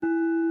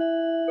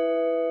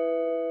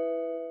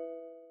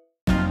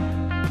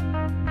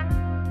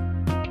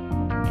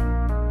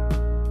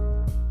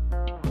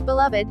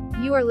Beloved,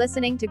 you are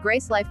listening to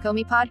Grace Life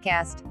Comey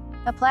Podcast,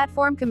 a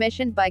platform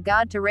commissioned by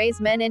God to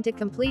raise men into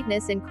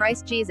completeness in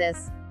Christ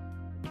Jesus.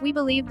 We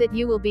believe that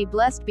you will be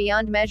blessed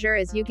beyond measure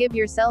as you give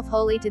yourself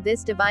wholly to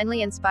this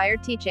divinely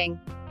inspired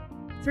teaching.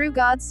 Through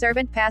God's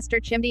servant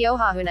Pastor Chimdi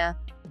Ohahuna.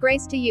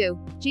 Grace to you.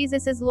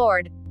 Jesus is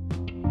Lord.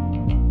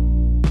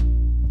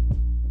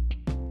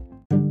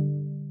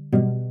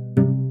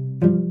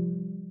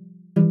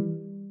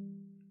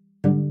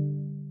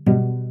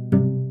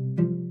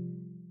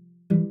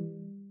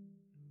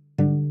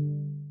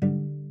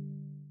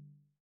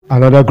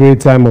 Another great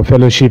time of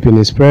fellowship in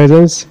His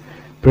presence.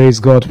 Praise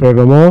God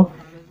forevermore.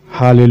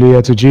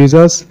 Hallelujah to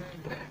Jesus.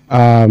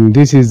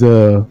 This is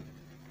the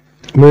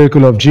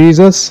miracle of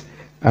Jesus,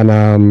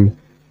 and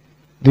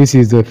this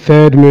is the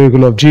third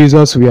miracle of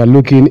Jesus we are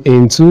looking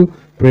into.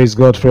 Praise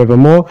God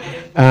forevermore.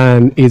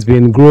 And it's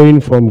been growing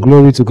from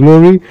glory to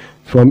glory,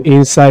 from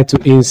insight to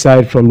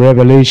insight, from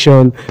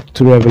revelation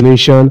to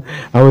revelation.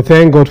 And we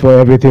thank God for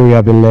everything we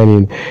have been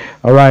learning.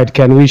 All right,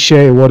 can we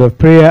share a word of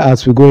prayer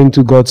as we go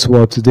into God's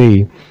word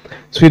today?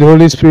 Sweet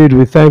Holy Spirit,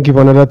 we thank you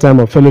for another time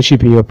of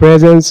fellowship in your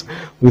presence.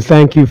 We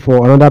thank you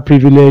for another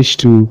privilege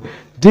to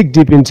dig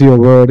deep into your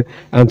word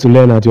and to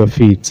learn at your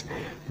feet.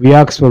 We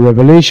ask for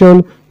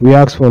revelation, we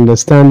ask for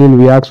understanding,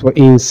 we ask for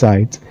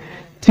insight.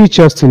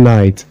 Teach us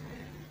tonight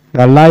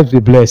that lives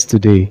be blessed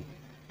today.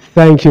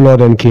 Thank you,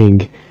 Lord and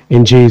King,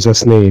 in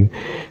Jesus' name.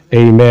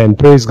 Amen.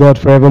 Praise God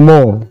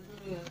forevermore.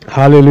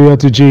 Hallelujah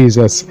to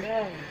Jesus.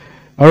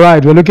 All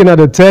right, we're looking at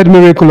the third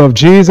miracle of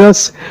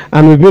Jesus,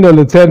 and we've been on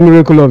the third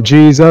miracle of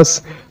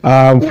Jesus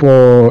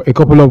for a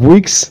couple of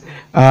weeks.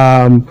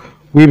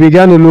 We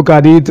began to look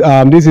at it.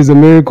 This is a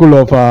miracle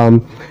of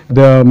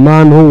the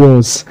man who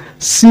was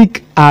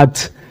sick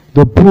at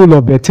the pool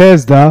of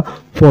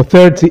Bethesda for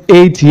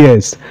 38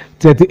 years.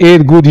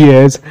 38 good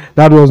years.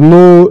 That was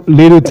no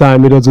little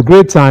time. It was a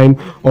great time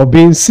of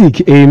being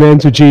sick. Amen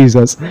to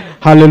Jesus.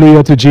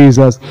 Hallelujah to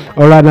Jesus.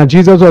 All right, now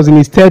Jesus was in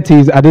his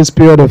 30s at this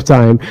period of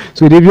time.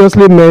 So it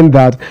obviously meant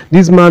that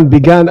this man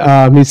began,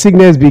 his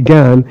sickness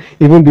began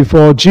even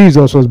before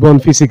Jesus was born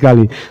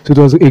physically. So it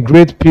was a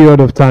great period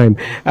of time.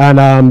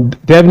 And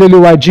definitely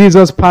why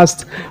Jesus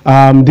passed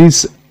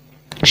this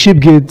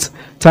sheep gate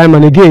time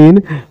and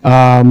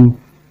again,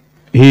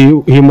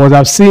 he must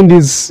have seen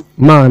this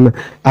man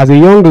as a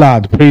young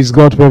lad. Praise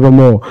God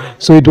forevermore.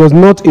 So it was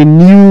not a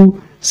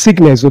new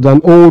sickness, but an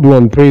old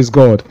one. Praise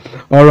God.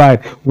 All right,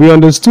 we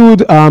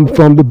understood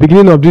from the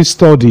beginning of this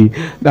study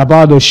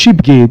about the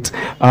sheep gate,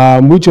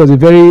 which was a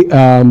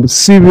very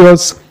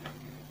serious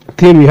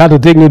thing we had to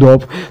take note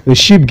of, the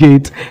sheep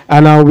gate.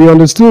 And we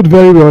understood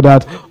very well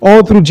that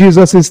all through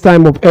Jesus'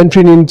 time of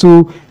entering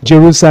into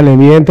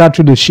Jerusalem, he entered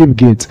through the sheep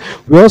gate.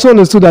 We also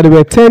understood that there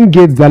were 10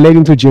 gates that led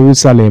into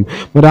Jerusalem,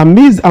 but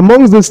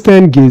amongst those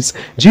 10 gates,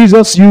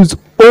 Jesus used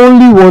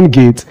only one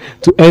gate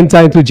to enter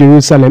into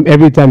Jerusalem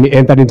every time he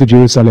entered into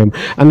Jerusalem,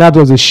 and that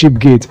was the sheep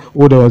gate.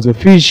 Oh, there was a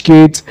fish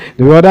gate,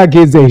 there were other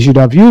gates that he should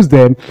have used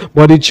them,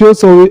 but he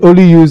chose to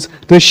only use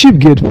the sheep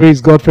gate.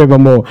 Praise God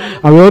forevermore.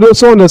 And we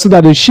also understood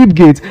that the sheep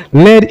gate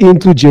led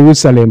into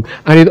Jerusalem,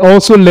 and it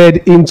also led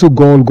into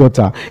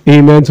Golgotha.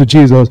 Amen to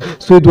Jesus.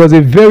 So it was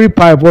a very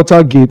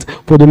pivotal gate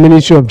for the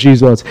ministry of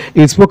Jesus.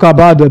 It spoke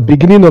about the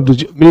beginning of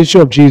the ministry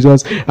of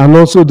Jesus and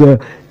also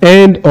the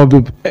end of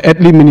the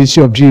earthly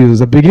ministry of Jesus.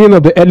 The beginning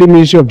of the earthly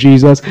ministry of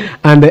Jesus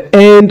and the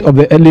end of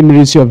the earthly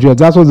ministry of Jesus.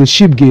 That's what the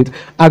sheep gate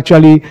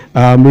actually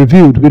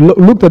revealed. We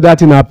looked at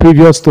that in our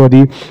previous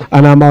study,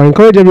 and I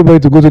encourage everybody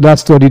to go to that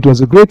study. It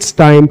was a great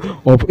time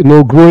of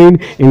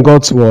growing in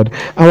God's word.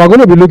 And we're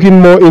going to be looking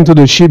more into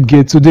the sheep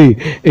gate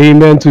today.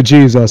 Amen to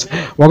Jesus.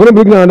 We're going to be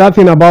looking at another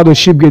thing about the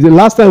sheep gate. The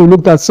last time we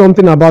looked at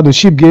something about the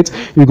sheep gate,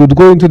 you could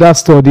go into that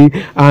study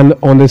and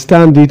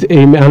understand it,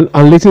 and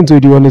listen to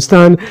it. You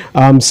understand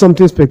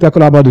something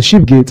spectacular about the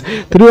sheep gate.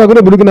 Today we're going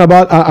to be looking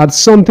about at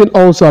something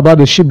also about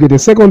the sheep gate. The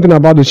second thing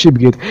about the sheep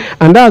gate,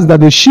 and that's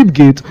that the sheep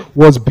gate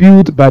was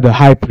built by the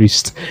high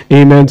priest.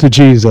 Amen to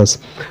Jesus.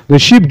 The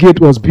sheep gate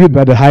was built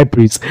by the high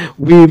priest.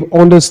 We've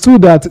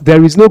understood that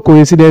there is no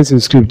coincidence in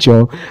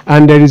scripture,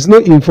 and there is no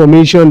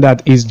information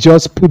that is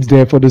just put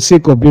there for the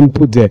sake of being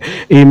put there.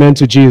 Amen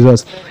to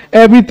Jesus.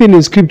 Everything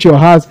in scripture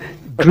has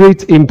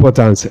great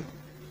importance.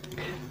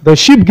 The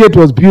sheep gate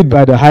was built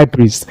by the high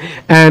priest,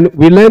 and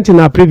we learned in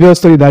our previous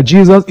study that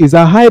Jesus is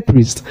a high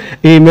priest.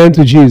 Amen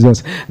to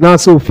Jesus. Now,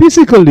 so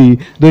physically,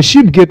 the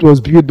sheep gate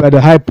was built by the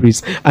high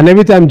priest, and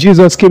every time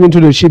Jesus came into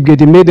the sheep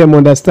gate, he made them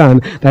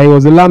understand that he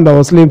was the lamb that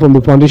was slain from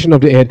the foundation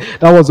of the earth.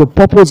 That was the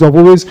purpose of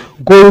always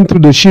going through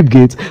the sheep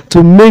gate,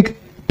 to make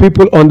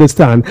people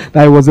understand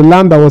that it was the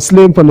lamb that was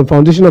slain from the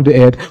foundation of the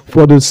earth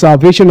for the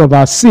salvation of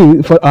our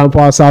sin, for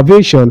our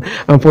salvation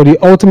and for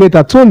the ultimate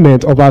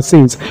atonement of our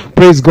sins.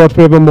 Praise God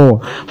forevermore.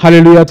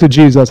 Hallelujah to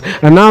Jesus.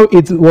 And now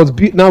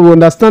now we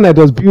understand that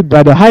it was built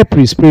by the high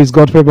priest. Praise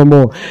God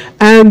forevermore.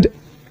 And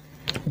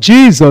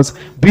Jesus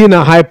being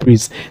a high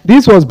priest.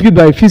 This was built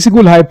by a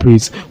physical high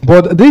priest,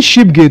 but this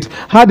sheep gate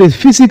had a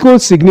physical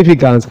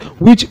significance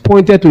which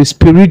pointed to a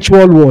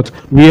spiritual what?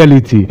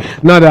 Reality.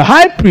 Now the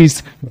high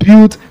priest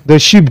built the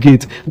sheep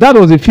gate. That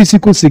was a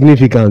physical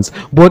significance,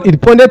 but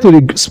it pointed to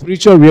the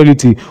spiritual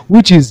reality,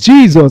 which is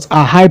Jesus,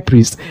 our high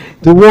priest,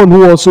 the one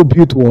who also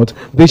built what?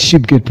 The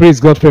sheep gate. Praise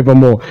God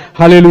forevermore.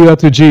 Hallelujah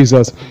to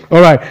Jesus.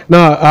 All right.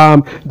 Now,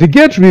 the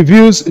gate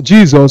reveals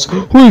Jesus,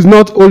 who is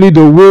not only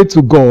the way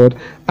to God,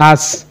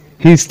 as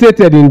he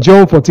stated in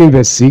John 14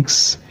 verse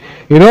 6.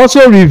 It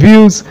also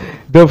reveals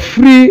the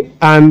free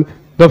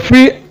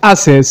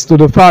access to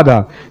the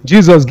Father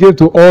Jesus gave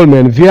to all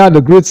men via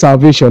the great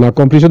salvation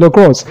accomplished on the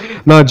cross.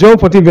 Now, John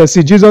 14 verse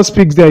 6, Jesus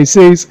speaks there. He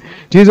says,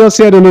 Jesus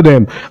said unto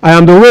them, I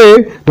am the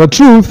way, the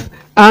truth,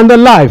 and the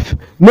life.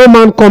 No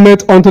man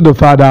cometh unto the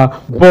Father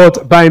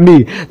but by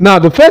me. Now,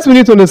 the first we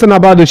need to understand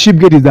about the sheep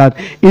gate is that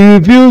it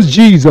reveals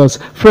Jesus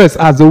first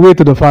as the way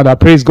to the Father.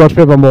 Praise God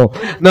forevermore.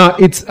 Now,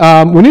 it's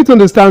we need to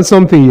understand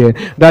something here,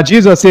 that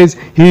Jesus says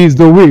he is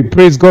the way.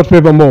 Praise God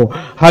forevermore.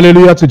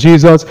 Hallelujah to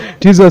Jesus.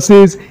 Jesus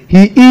says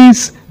he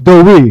is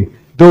the way,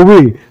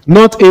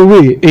 not a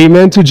way.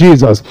 Amen to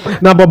Jesus.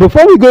 Now, but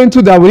before we go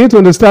into that, we need to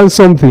understand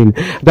something,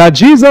 that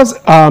Jesus,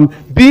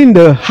 being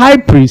the high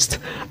priest,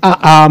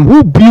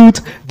 who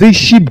built this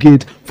sheep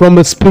gate from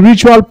a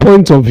spiritual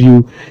point of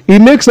view, it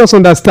makes us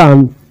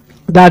understand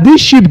that this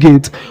sheep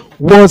gate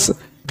was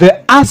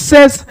the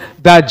access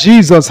that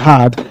Jesus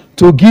had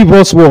to give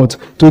us what?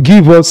 To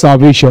give us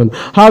salvation.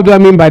 How do I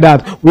mean by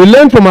that? We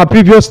learned from our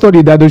previous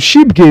study that the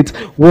sheep gate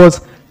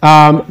was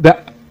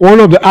one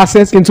of the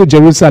access into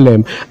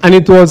Jerusalem, and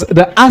it was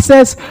the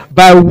access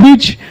by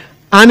which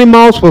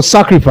animals for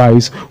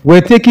sacrifice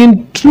were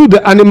taken through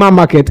the animal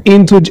market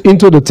into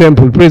the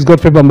temple. Praise God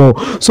forevermore.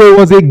 So it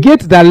was a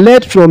gate that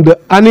led from the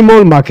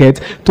animal market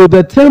to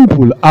the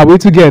temple. Are we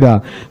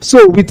together?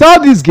 So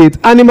without this gate,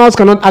 animals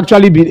cannot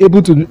actually be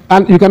able to,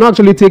 and you can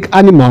actually take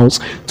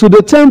animals to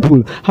the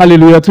temple.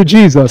 Hallelujah to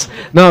Jesus.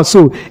 Now,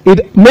 so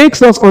it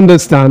makes us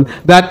understand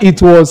that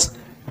it was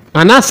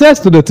an access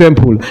to the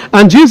temple.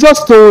 And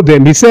Jesus told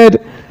them, he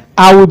said,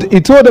 he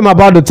told them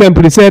about the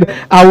temple. He said,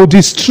 I will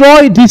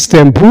destroy this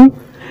temple,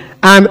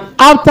 and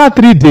after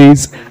 3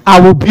 days I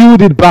will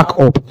build it back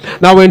up.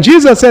 Now, when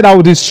Jesus said, I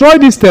will destroy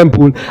this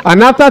temple,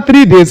 and after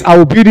 3 days I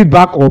will build it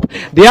back up,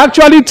 they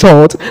actually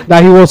thought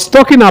that he was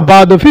talking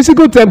about the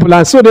physical temple,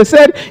 and so they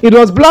said it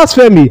was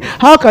blasphemy.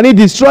 How can he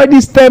destroy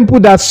this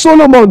temple that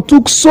Solomon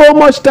took so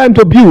much time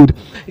to build?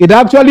 It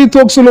actually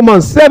took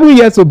Solomon 7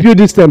 years to build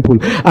this temple,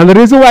 and the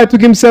reason why it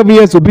took him 7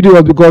 years to build it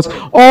was because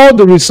all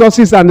the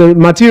resources and the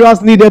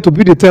materials needed to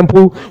build the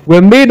temple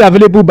were made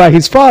available by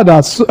his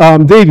father,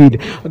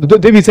 David.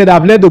 David said,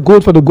 I've left the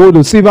gold for the gold,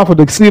 the silver for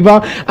the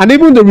silver, and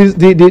even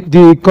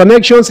the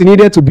connections he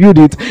needed to build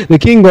it. The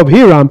king of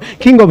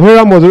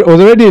Hiram was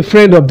already a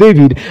friend of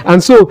David,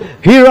 and so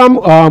Hiram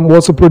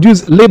was to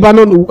produce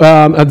Lebanon,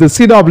 the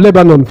cedar of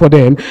Lebanon for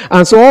them.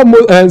 And so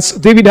all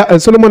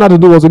Solomon had to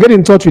do was to get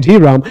in touch with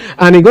Hiram,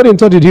 and he got in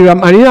touch with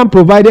Hiram, and Hiram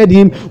provided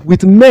him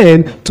with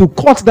men to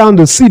cut down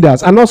the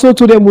cedars, and also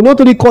to them, will not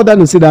only cut down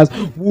the cedars,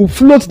 will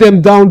float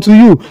them down to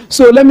you.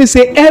 So let me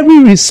say,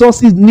 every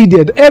resource is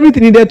needed,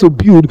 everything needed to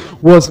build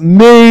was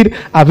made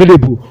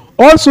available.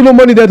 All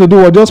Solomon needed to do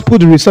was just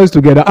put the resources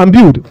together and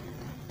build.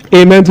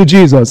 Amen to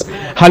Jesus.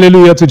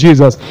 Hallelujah to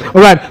Jesus.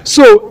 All right.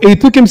 So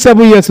it took him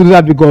 7 years to do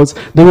that because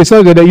the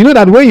resources were there. You know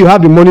that when you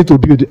have the money to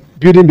build,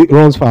 building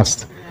runs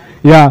fast.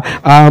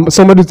 Yeah.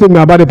 Somebody told me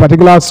about a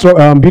particular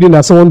building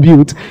that someone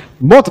built,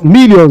 bought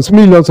millions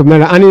of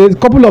naira, and in a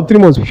couple of 3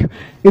 months,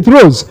 it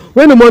rose.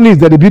 When the money is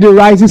there, the building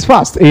rises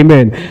fast.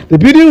 Amen. The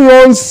building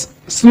runs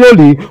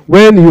slowly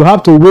when you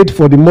have to wait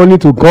for the money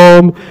to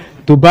come,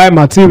 to buy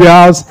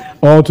materials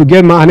or to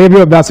get and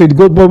every of that. So it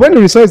goes, but when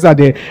the resources are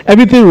there,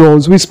 everything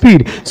runs with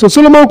speed. So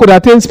Solomon could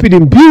attain speed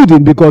in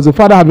building because the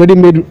father had already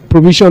made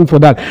provision for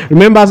that.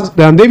 Remember,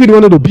 David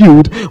wanted to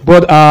build,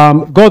 but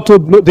God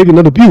told David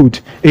not to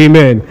build.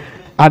 Amen.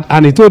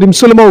 And he told him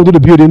Solomon would do the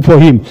building for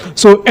him.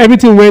 So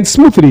everything went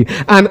smoothly,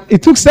 and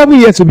it took 7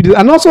 years to build it.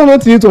 And also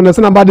another thing to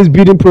understand about this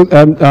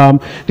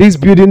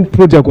building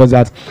project was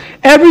that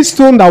every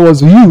stone that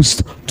was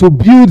used to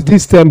build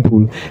this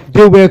temple,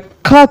 they were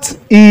cut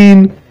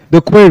in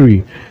the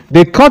quarry.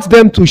 They cut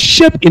them to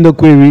shape in the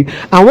quarry,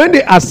 and when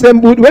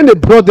they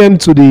brought them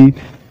to the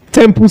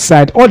temple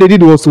site, all they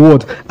did was to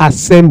what?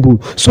 Assemble.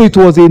 So it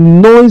was a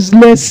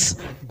noiseless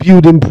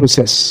building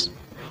process.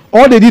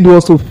 All they did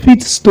was to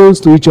fit stones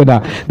to each other.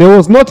 There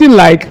was nothing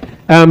like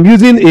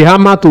using a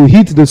hammer to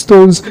hit the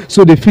stones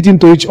so they fit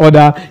into each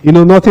other,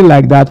 nothing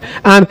like that.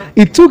 And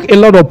it took a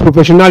lot of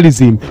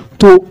professionalism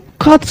to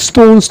cut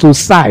stones to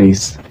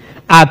size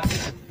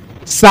at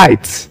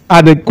site,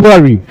 at the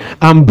quarry,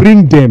 and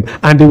bring them,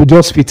 and they will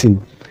just fit in.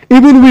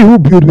 Even we who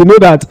build, we know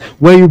that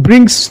when you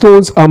bring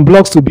stones and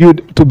blocks to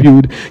build,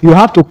 you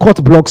have to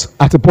cut blocks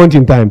at a point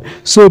in time,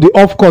 so the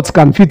off cuts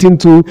can fit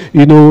into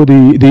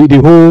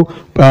the whole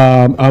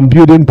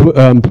building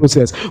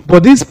process.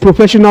 But these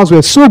professionals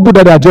were so good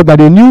at their job that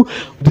they knew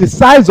the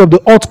size of the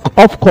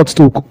off-cut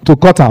to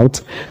cut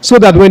out, so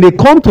that when they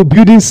come to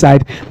building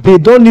site, they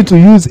don't need to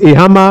use a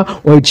hammer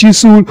or a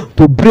chisel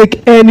to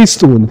break any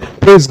stone.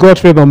 Praise God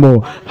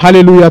forevermore.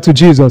 Hallelujah to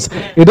Jesus.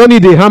 They don't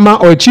need a hammer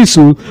or a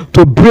chisel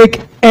to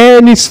break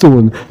any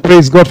stone.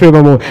 Praise God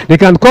forevermore. They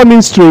can come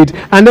in straight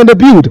and then they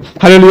build.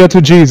 Hallelujah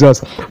to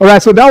Jesus. All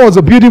right, so that was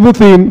a beautiful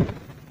thing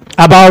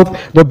about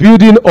the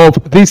building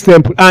of this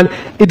temple, and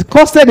it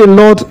costed a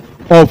lot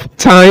of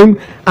time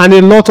and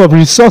a lot of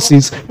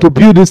resources to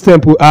build this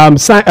temple. A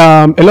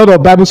lot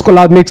of Bible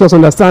scholars makes us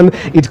understand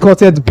it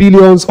costed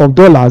billions of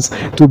dollars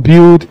to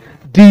build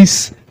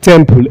this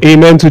temple.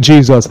 Amen to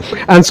Jesus.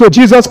 And so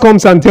Jesus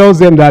comes and tells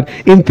them that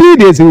in 3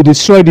 days he will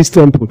destroy this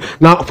temple.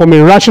 Now, from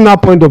a rational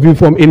point of view,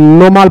 from a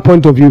normal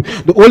point of view,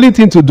 the only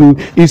thing to do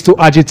is to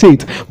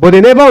agitate. But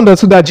they never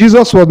understood that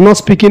Jesus was not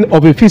speaking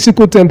of a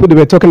physical temple they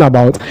were talking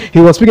about. He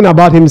was speaking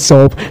about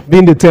himself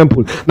being the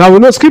temple. Now, we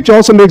know scripture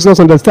also makes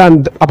us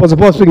understand, Apostle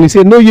Paul speaking, he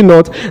said, "Know ye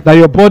not that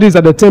your bodies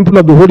are the temple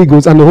of the Holy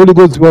Ghost, and the Holy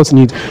Ghost dwells in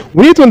it?"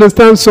 We need to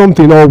understand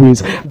something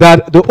always,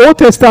 that the Old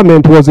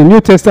Testament was the New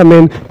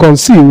Testament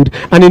concealed,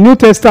 and the New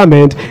Testament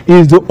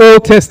is the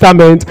Old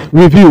Testament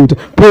revealed.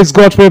 Praise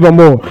God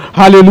forevermore.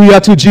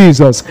 Hallelujah to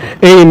Jesus.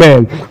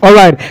 Amen. All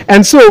right.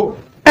 And so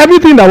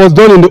everything that was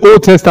done in the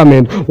Old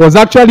Testament was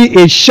actually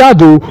a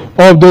shadow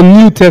of the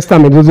New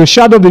Testament. It was a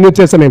shadow of the New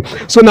Testament.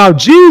 So now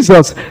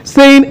Jesus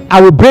saying,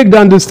 "I will break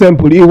down this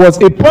temple," it was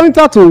a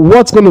pointer to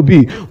what's going to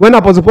be when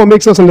Apostle Paul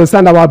makes us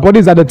understand our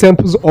bodies are the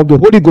temples of the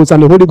Holy Ghost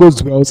and the Holy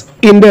Ghost dwells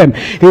in them.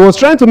 He was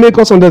trying to make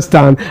us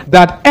understand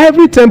that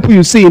every temple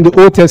you see in the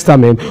Old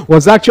Testament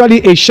was actually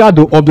a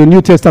shadow of the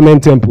New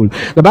Testament temple.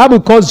 The Bible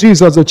calls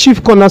Jesus the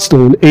chief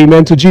cornerstone.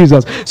 Amen to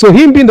Jesus. So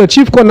him being the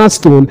chief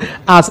cornerstone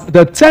as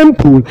the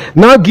temple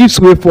now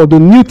gives way for the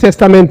New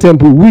Testament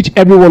temple, which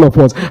every one of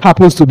us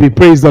happens to be.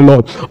 Praise the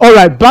Lord. All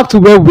right, back to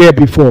where we were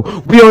before.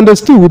 We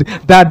understood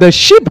that the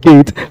sheep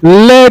gate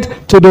led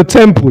to the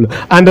temple,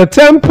 and the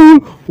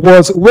temple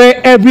was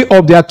where every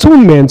of the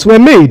atonements were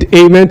made.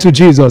 Amen to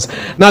Jesus.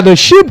 Now the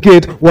sheep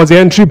gate was the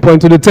entry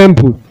point to the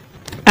temple.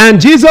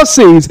 And Jesus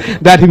says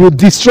that he will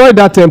destroy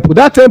that temple.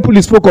 That temple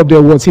he spoke of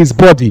there was his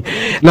body.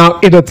 Now,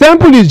 if the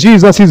temple is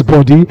Jesus'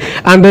 body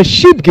and the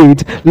sheep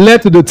gate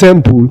led to the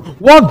temple,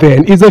 what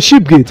then is the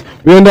sheep gate?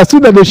 We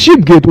understood that the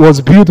sheep gate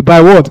was built by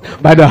what?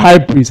 By the high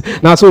priest.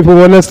 Now, so if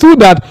we understood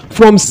that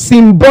from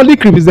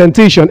symbolic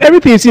representation,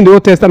 everything you see in the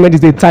Old Testament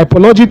is a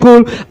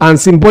typological and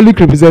symbolic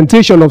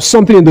representation of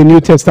something in the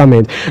New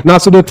Testament. Now,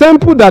 so the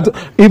temple that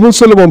even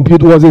Solomon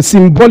built was a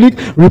symbolic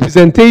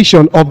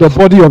representation of the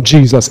body of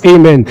Jesus.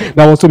 Amen.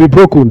 That was to be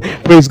broken.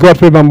 Praise God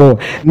forevermore.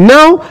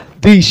 Now,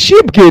 the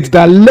sheep gate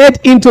that led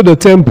into the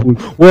temple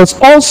was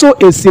also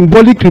a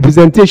symbolic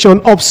representation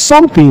of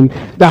something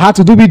that had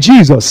to do with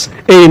Jesus.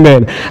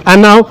 Amen.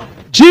 And now,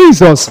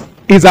 Jesus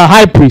is a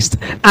high priest,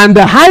 and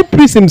the high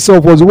priest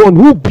himself was the one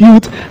who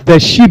built the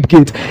sheep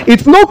gate.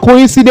 It's no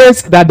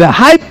coincidence that the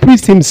high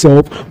priest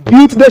himself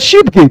built the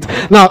sheep gate.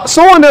 Now,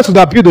 someone else would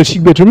have built the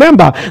sheep gate.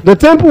 Remember, the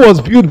temple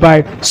was built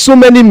by so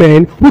many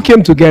men who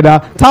came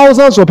together,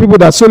 thousands of people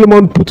that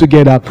Solomon put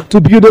together to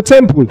build the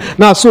temple.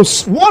 Now, so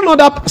some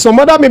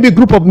other maybe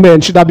group of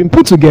men should have been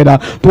put together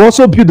to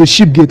also build the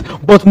sheep gate.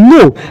 But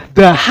no,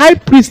 the high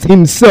priest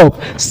himself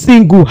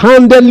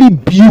single-handedly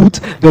built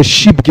the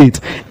sheep gate.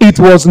 It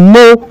was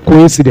no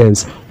coincidence.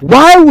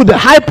 Why would the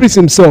high priest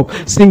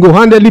himself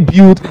single-handedly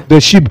build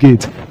the sheep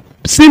gate?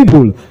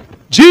 Simple.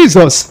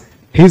 Jesus,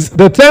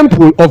 the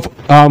temple of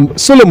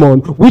Solomon,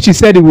 which he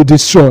said he would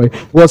destroy,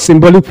 was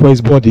symbolic for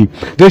his body.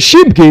 The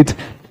sheep gate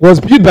was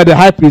built by the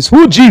high priest,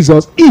 who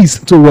Jesus is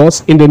to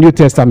us in the New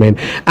Testament.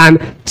 And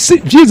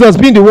Jesus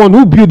being the one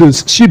who built the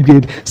sheep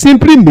gate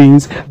simply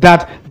means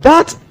that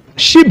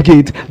sheep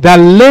gate that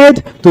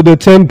led to the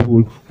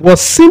temple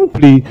was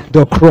simply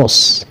the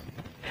cross.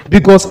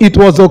 Because it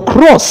was the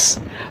cross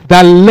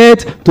that led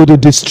to the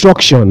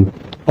destruction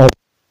of.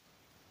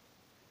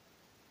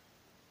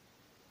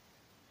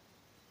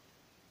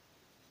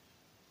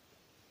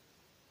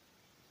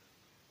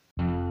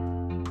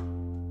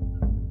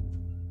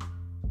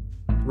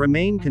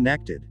 Remain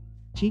connected.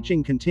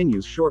 Teaching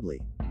continues shortly.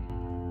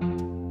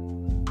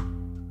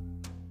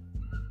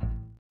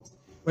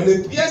 When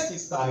they pierced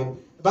his side,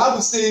 the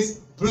Bible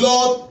says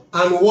blood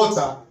and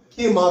water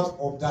came out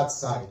of that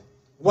side.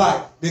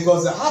 Why?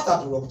 Because the heart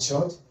had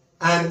ruptured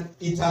and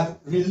it had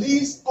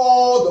released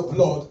all the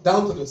blood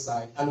down to the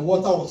side, and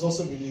water was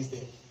also released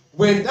there.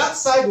 When that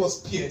side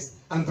was pierced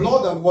and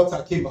blood and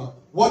water came out,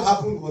 what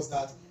happened was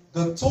that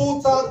the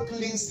total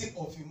cleansing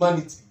of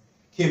humanity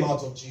came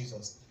out of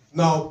Jesus.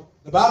 Now,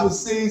 the Bible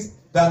says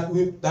that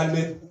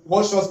may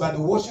wash us by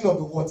the washing of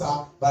the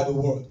water by the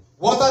word.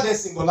 Water then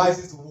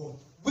symbolizes the word,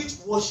 which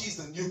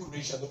washes the new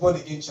creation, the born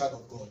again child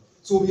of God.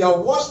 So we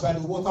are washed by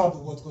the water of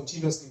the word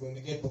continuously when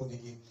we get born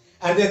again.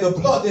 And then the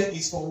blood then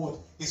is for what?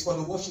 It's for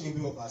the washing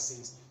away of our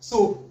sins.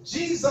 So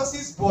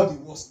Jesus' body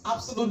was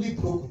absolutely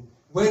broken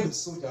when the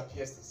soldier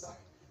pierced his side.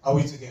 Are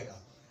we together?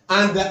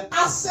 And the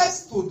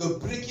access to the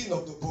breaking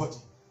of the body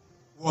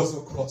was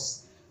the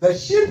cross. The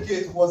sheep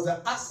gate was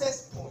the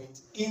access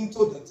point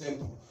into the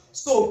temple.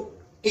 So,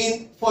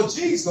 for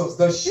Jesus,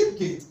 the sheep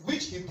gate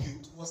which he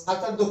built was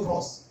actually the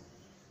cross.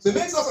 So it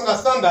makes us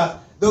understand that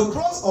the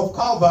cross of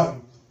Calvary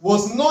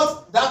was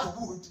not that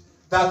wood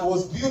that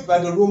was built by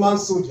the Roman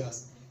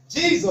soldiers.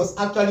 Jesus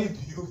actually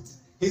built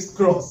his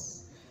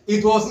cross.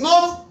 It was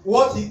not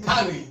what he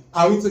carried.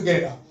 Are we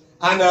together?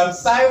 And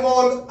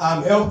Simon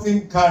helped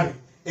him carry.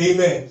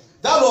 Amen.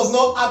 That was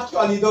not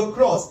actually the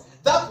cross.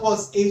 That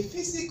was a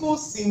physical,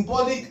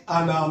 symbolic,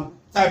 and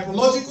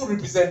typological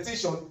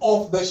representation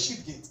of the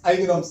sheep gate. Are you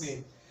getting what I'm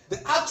saying?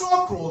 The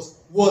actual cross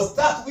was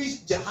that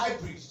which the high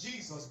priest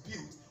Jesus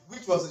built,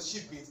 which was the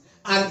sheep gate,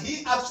 and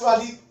he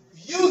actually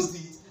used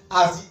it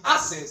as the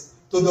access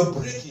to the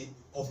breaking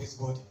of his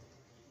body.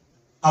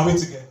 Are we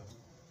together?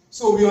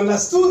 So we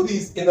understood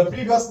this in the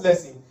previous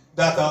lesson,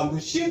 that the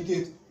sheep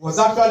gate was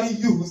actually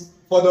used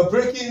for the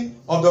breaking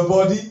of the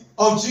body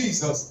of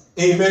Jesus.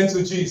 Amen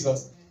to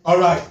Jesus. All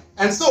right.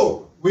 And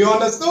so we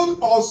understood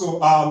also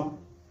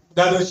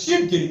that the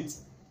sheep gate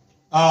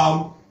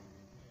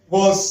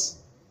was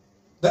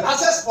the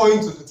access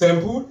point to the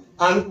temple.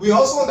 And we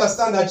also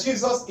understand that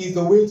Jesus is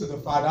the way to the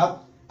Father.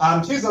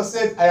 Jesus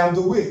said, I am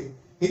the way.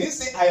 He didn't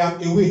say, I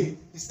am a way.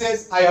 He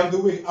says, I am the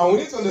way. And we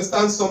need to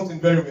understand something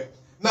very well.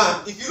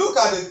 Now, if you look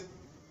at the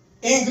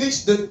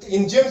English,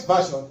 in James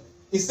Version,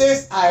 it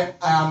says, I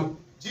am,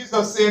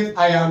 Jesus said,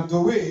 I am the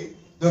way,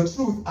 the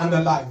truth, and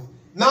the life.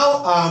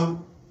 Now,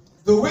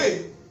 the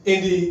way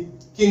in the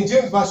King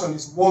James Version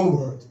is one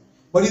word.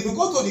 But if you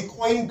go to the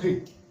Koine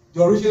Greek,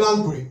 the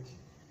original Greek,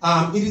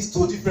 it is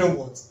two different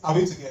words. Are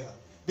we together?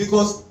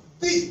 Because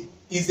the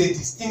is a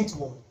distinct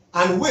word,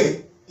 and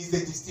way is a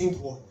distinct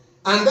word.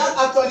 And that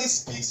actually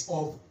speaks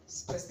of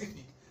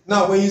specific.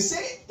 Now, when you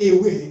say a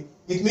way,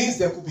 it means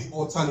there could be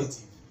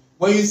alternative.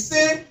 When you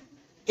say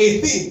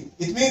a thing,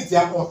 it means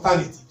there are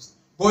alternatives.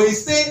 But when you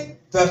say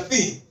the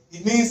thing,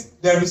 it means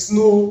there is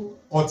no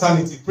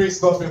alternative. Praise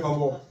God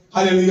forevermore.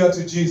 Hallelujah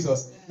to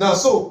Jesus. Now,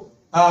 so,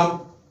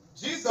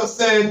 Jesus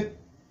said,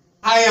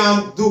 I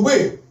am the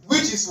way,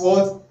 which is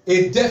what?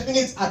 A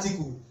definite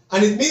article.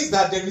 And it means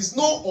that there is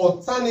no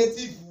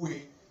alternative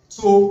way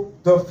to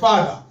the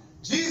Father.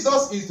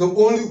 Jesus is the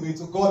only way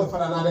to God the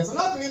Father. Now, there's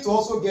another thing to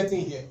also get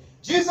in here.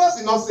 Jesus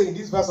did not say in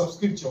this verse of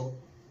Scripture,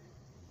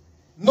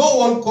 no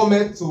one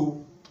cometh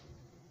to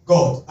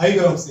God. Are you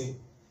getting what I'm saying?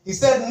 He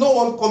said, no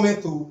one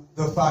cometh to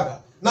the Father.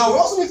 Now, we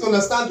also need to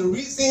understand the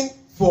reason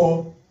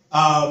for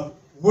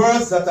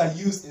words that are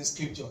used in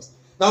Scriptures.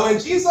 Now, when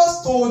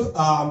Jesus told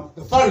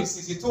the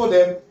Pharisees, he told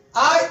them,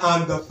 I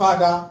and the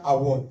Father are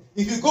one.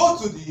 If you go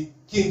to the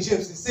King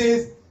James, it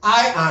says,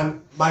 I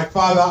and my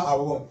Father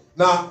are one.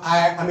 Now,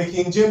 I am a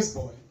King James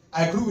boy.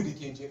 I grew with the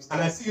King James,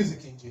 and I still use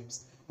the King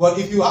James. But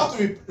if you have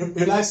to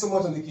rely so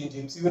much on the King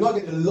James, you will not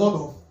get a lot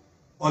of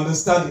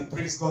understanding.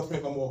 Praise God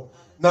forevermore.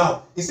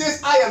 Now, it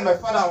says, I and my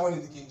Father are one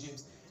in the King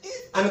James.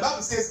 And the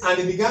Bible says, and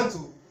they began to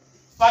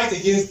fight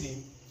against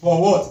him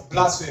for what?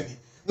 Blasphemy.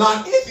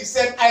 Now, if he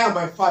said, I am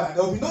my Father,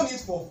 there will be no need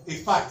for a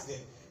fight there.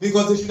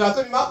 Because they should have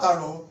told him, after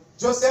all,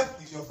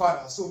 Joseph is your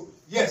father. So,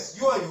 yes,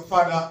 you and your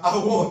father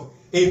are one.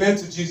 Amen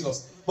to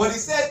Jesus. But he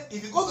said,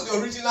 if you go to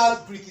the original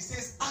Greek, he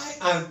says, I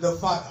and the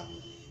Father.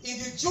 In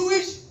the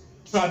Jewish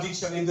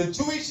tradition, in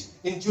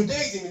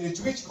Judaism, in the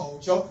Jewish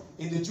culture,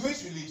 in the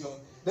Jewish religion,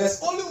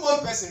 there's only one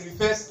person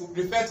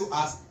referred to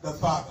as the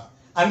Father.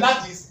 And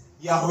that is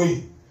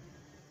Yahweh,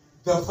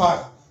 the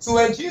Father. So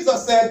when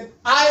Jesus said,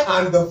 I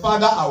and the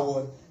Father are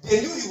one, they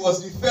knew he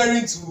was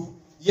referring to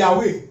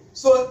Yahweh.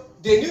 So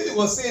they knew he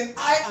was saying,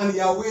 I and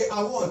Yahweh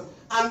are one.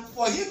 And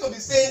for him to be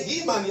saying,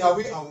 him and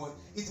Yahweh are one,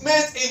 it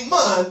meant a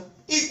man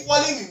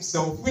equaling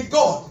himself with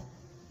God.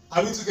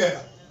 Are we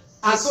together?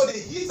 And so they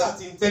hit at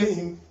him, telling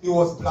him he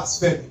was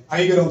blaspheming. Are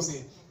you getting what I'm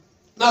saying?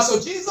 Now, so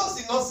Jesus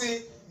did not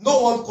say,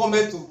 no one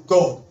cometh to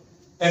God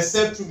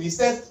except through me. He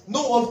said,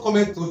 no one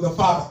cometh to the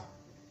Father.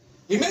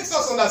 It makes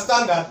us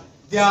understand that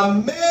there are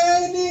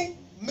many,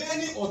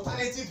 many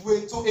alternative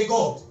ways to a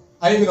God.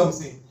 Are you getting what I'm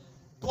saying?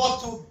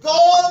 But to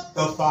God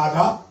the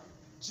Father,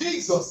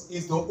 Jesus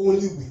is the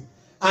only way.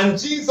 And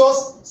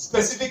Jesus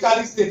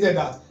specifically stated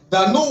that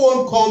no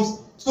one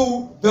comes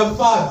to the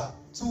Father.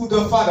 To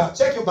the Father.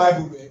 Check your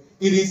Bible there.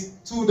 It is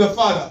to the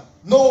Father.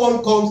 No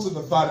one comes to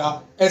the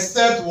Father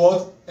except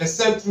what?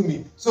 Except through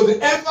me. So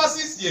the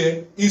emphasis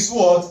here is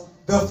what?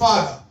 The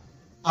Father.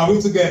 Are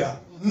we together?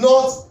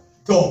 Not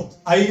God.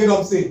 Are you getting what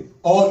I'm saying?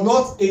 Or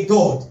not a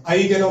God. Are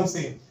you getting what I'm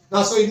saying?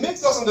 Now, so it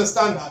makes us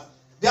understand that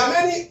there are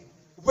many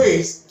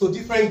ways to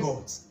different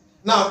gods.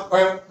 Now,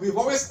 we've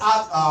always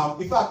had,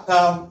 in fact,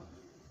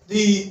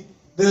 the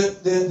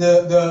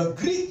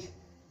Greek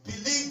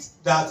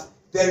believed that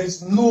there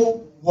is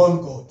no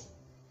one God.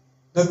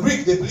 The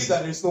Greek, they believe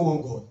that there is no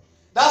one God.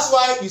 That's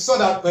why you saw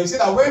that when you see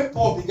that when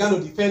Paul began to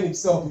defend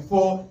himself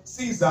before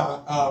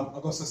Caesar,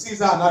 Augustus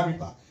Caesar and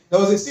Agrippa, there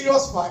was a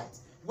serious fight.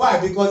 Why?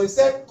 Because they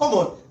said, come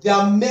on, there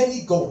are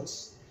many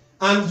gods,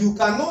 and you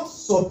cannot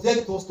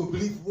subject us to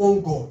believe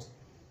one God.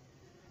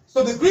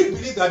 So the Greek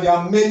believe that there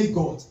are many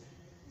gods.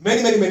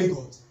 Many, many, many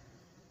gods.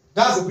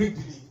 That's the Greek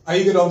belief. Are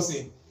you getting what I'm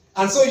saying?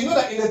 And so you know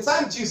that in the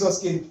time Jesus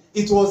came,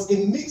 it was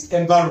a mixed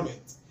environment.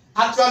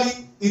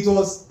 Actually, it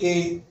was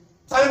a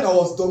time that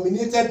was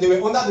dominated. They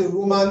were under the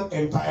Roman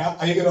Empire.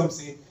 Are you get what I'm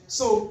saying?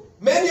 So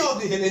many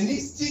of the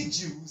Hellenistic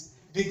Jews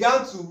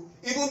began to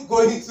even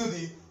go into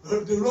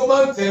the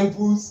Roman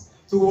temples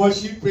to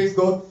worship, praise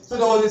God. So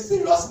there was a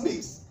serious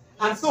mix.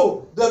 And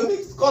so the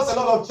mix caused a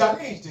lot of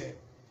challenge there.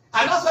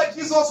 And that's why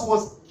Jesus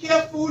was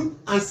careful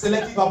and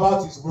selective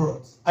about his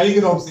words. Are you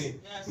getting what I'm saying?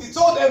 Yes. He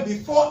told them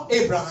before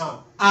Abraham,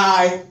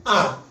 I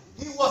am.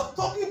 He was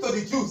talking to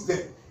the Jews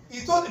then.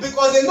 He told them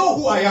because they know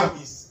who I am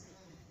is.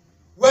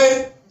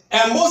 When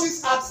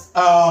Moses asked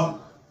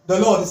the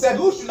Lord, he said,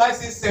 who should I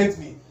say sent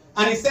me?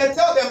 And he said,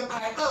 tell them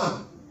I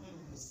am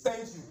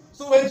sent you.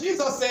 So when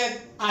Jesus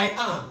said, I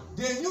am,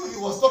 they knew he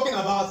was talking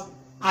about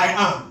I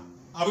am.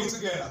 Are we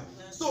together?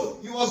 So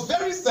he was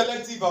very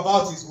selective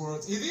about his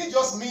words. He didn't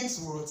just mince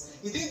words.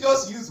 He didn't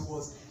just use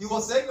words. He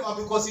was selective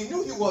because he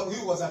knew who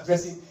he was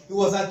addressing. He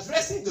was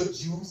addressing the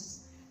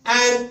Jews,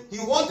 and he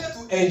wanted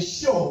to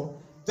ensure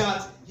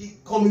that he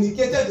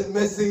communicated the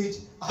message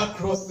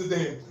across to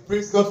them.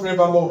 Praise God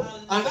forevermore.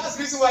 And that's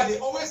the reason why they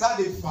always had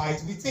a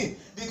fight with him,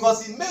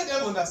 because he made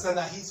them understand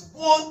that he's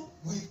one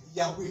with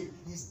Yahweh.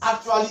 He's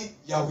actually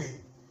Yahweh.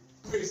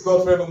 Praise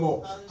God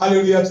forevermore.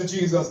 Hallelujah to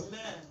Jesus.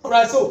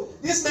 Alright, so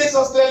this makes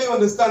us clearly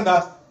understand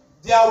that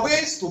there are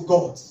ways to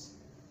God.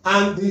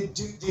 And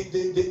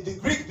the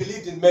Greek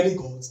believed in many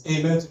gods.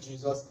 Amen to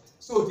Jesus.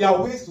 So there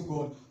are ways to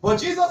God. But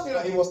Jesus knew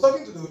that he was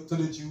talking to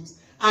the Jews.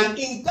 And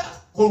in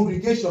that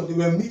congregation, they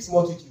were mixed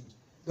multitude.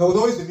 There would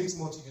always be mixed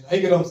multitude. Are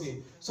you get what I'm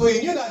saying? So he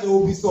knew that there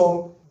would be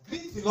some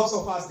Greek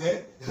philosophers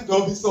there. There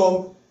will be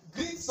some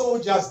Greek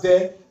soldiers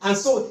there. And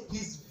so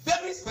he's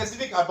very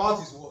specific about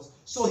his words.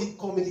 So he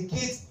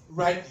communicates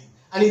rightly.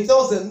 And he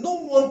tells them, no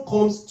one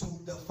comes to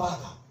the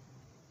Father,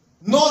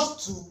 not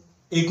to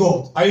a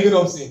God. Are you getting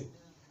what I'm saying?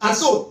 And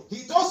so,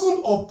 he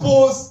doesn't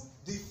oppose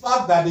the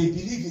fact that they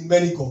believe in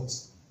many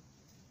gods.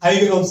 Are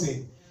you getting what I'm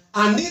saying?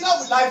 And neither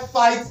will I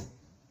fight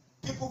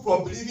people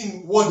from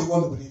believing what they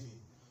want to believe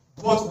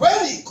in. But when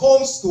it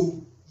comes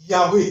to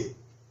Yahweh,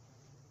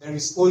 there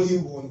is only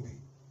one way.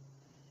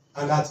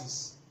 And that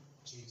is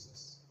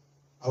Jesus.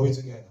 Are we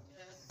together?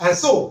 Yes. And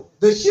so,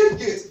 the sheep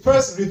gate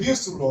first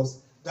reveals to us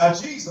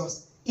that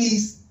Jesus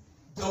is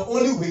the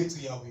only way to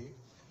Yahweh.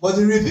 But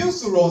it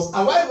reveals to us,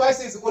 and why do I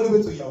say it's the only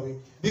way to Yahweh?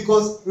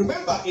 Because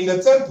remember, in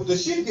the temple, the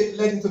sheep gate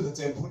led into the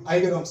temple. I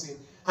get what I'm saying.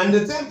 And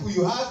the temple,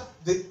 you had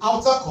the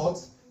outer court,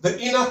 the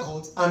inner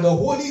court, and the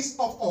holies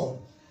of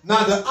all.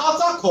 Now, the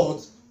outer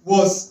court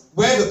was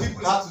where the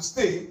people had to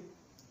stay.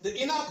 The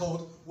inner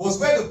court was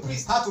where the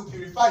priest had to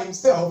purify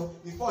himself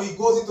before he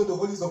goes into the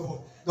holies of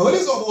all. The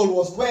holies of all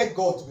was where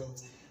God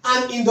dwelt.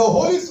 And in the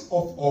holies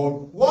of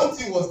all, one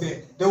thing was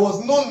there. There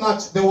was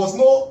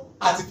no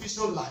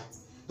artificial light.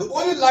 The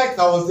only light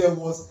that was there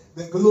was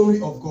the glory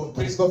of God.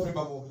 Praise God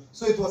forevermore.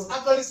 So it was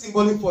actually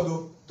symbolic for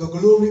the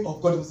glory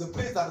of God. It was the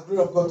place that the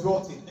glory of God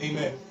dwelt in.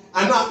 Amen.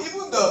 And now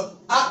even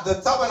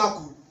the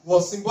tabernacle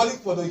was symbolic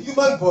for the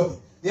human body.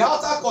 The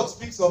outer court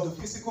speaks of the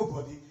physical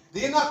body.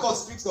 The inner court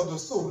speaks of the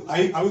soul.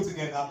 Are we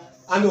together?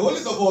 And the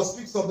holies of all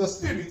speaks of the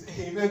spirit.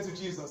 Amen to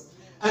Jesus.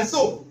 And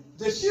so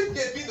the sheep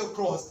gate being the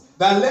cross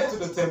that led to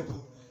the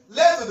temple,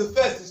 led to the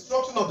first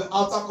destruction of the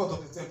outer court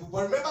of the temple.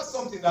 But remember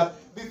something, that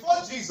before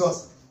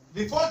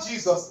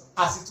Jesus,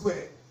 as it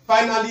were,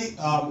 finally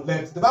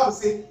left, the Bible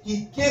says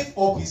he gave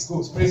up his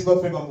ghost. Praise God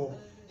forevermore.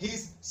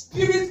 His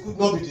spirit could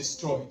not be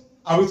destroyed.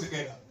 Are we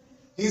together?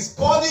 His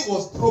body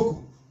was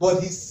broken,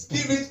 but his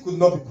spirit could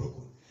not be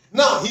broken.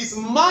 Now, his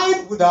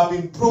mind would have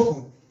been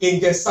broken in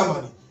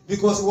Gethsemane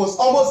because he was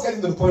almost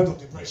getting to the point of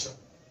depression.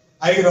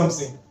 Are you getting what I'm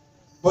saying?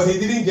 But he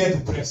didn't get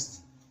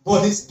depressed.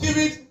 But his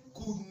spirit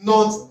could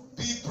not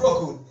be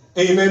broken.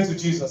 Amen to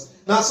Jesus.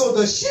 Now, so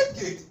the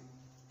sheep gate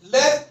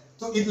led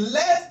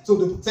to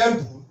the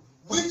temple,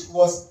 which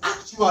was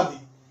actually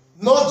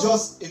not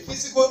just a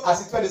physical,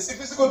 as it were, the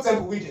physical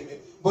temple with him,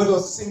 but it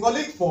was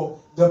symbolic for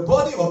the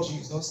body of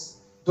Jesus,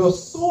 the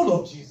soul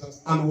of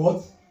Jesus, and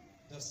what?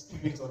 The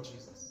spirit of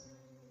Jesus.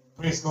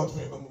 Praise God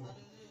forevermore.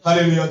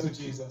 Hallelujah to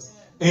Jesus.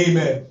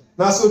 Amen.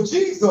 Now, so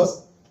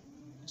Jesus,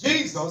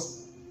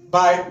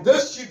 by the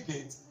sheep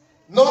gate,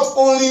 not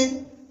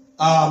only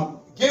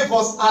gave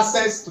us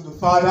access to the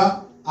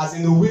Father, as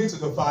in the way to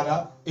the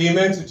Father,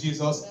 amen to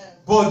Jesus,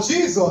 but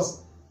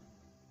Jesus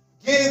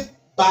gave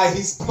by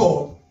his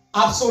blood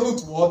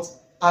absolute what?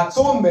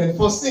 Atonement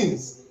for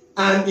sins.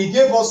 And he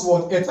gave us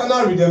what?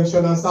 Eternal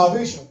redemption and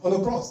salvation on the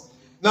cross.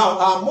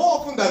 Now, more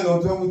often than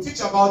not, when we teach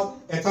about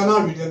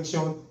eternal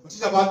redemption, we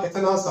teach about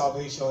eternal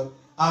salvation,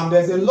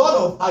 there's a lot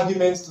of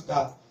arguments to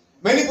that.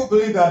 Many people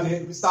believe that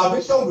the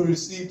salvation we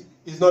received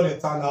is not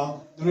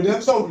eternal. The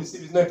redemption we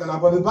receive is not eternal.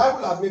 But the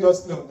Bible has made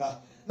us clear on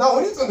that. Now,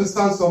 we need to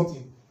understand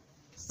something.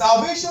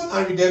 Salvation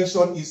and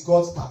redemption is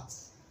God's part.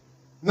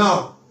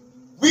 Now,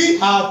 we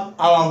have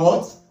our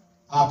what?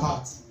 Our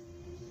part.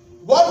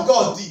 What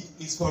God did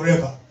is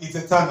forever. It's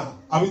eternal.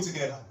 Are we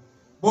together?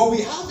 But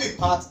we have a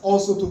part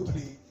also to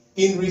play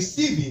in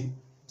receiving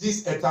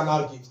this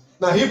eternal gift.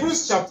 Now,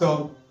 Hebrews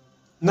chapter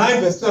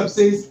 9 verse 12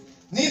 says,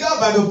 neither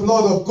by the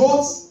blood of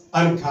goats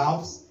and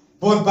calves,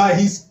 but by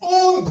his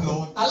own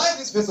blood. I like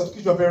this verse of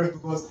scripture very well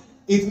because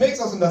it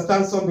makes us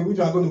understand something which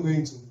we are going to go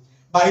into.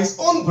 By his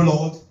own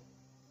blood,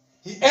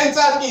 he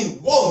entered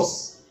in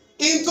once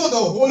into the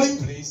holy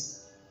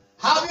place,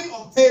 having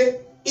obtained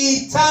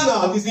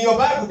eternal. Is in your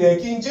Bible there.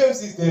 King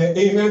James is there.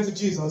 Amen to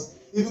Jesus.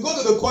 If you go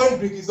to the Coin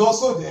Greek, it's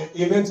also there.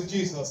 Amen to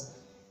Jesus.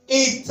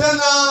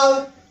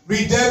 Eternal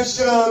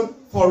redemption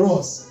for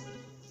us.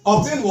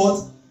 Obtain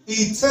what?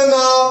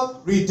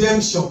 Eternal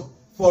redemption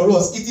for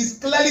us. It is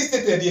clearly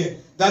stated here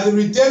that the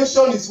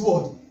redemption is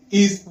what?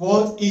 Is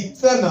what?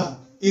 Eternal.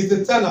 Is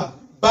eternal.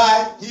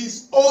 By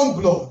his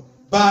own blood.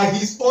 By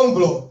his own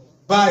blood.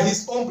 By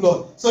his own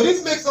blood. So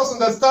this makes us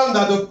understand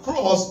that the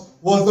cross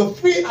was the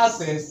free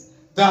access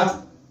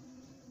that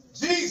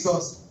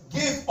Jesus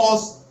gave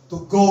us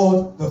to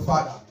God the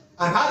Father.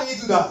 And how did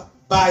he do that?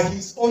 By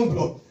his own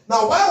blood.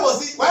 Now, why was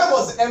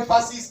the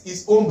emphasis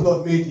his own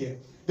blood made here?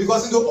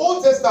 Because in the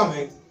Old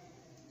Testament,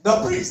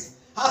 the priest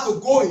had to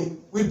go in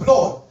with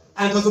blood,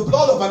 and it was the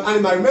blood of an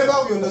animal. Remember,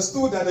 we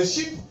understood that the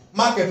sheep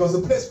market was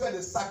the place where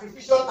the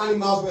sacrificial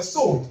animals were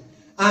sold,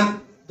 and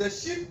the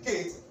sheep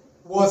gate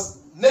was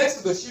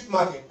next to the sheep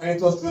market, and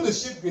it was through the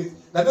sheep gate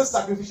that those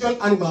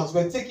sacrificial animals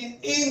were taken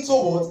into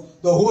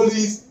what? The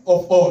holies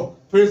of all.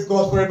 Praise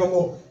God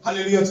forevermore.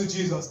 Hallelujah to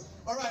Jesus.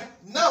 All right,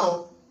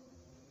 now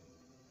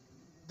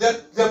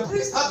the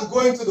priest had to go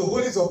into the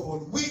holies of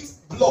all with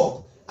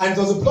blood, and it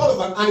was the blood of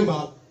an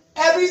animal.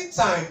 Every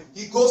time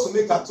he goes to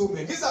make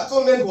atonement, this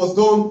atonement was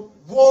done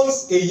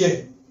once a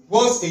year.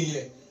 Once a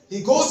year.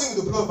 He goes in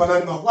with the blood of an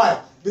animal.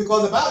 Why?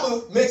 Because the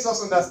Bible makes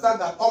us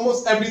understand that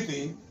almost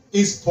everything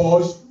is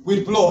forged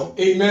with blood.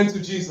 Amen to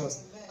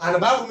Jesus. And the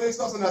Bible makes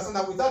us understand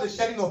that without the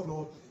shedding of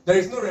blood, there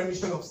is no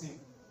remission of sin.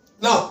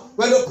 Now,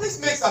 when the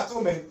priest makes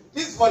atonement,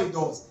 this is what he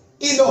does.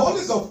 In the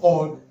holies of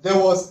all, there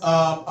was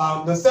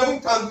the 7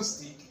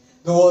 candlestick,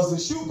 there was the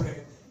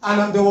shewbread,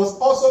 and there was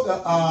also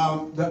the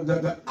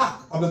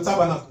ark of the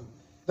tabernacle.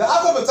 The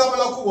ark of the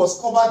tabernacle was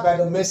covered by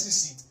the mercy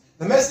seat.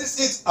 The mercy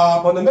seat,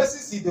 on the mercy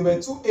seat, there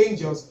were 2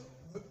 angels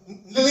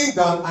kneeling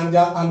down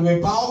and were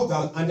bowed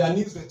down, and their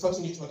knees were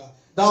touching each other.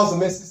 That was the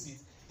mercy seat.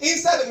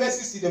 Inside the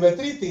mercy seat, there were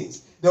 3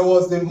 things. There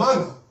was the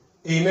manna,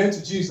 amen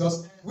to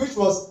Jesus, which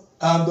was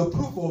the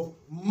proof of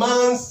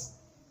man's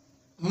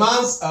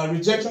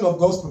rejection of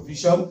God's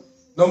provision.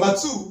 Number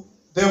 2,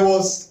 there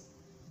was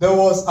the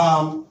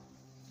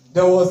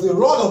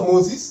rod of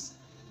Moses.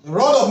 The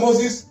rod of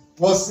Moses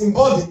was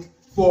symbolic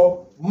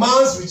for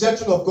man's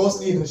rejection of God's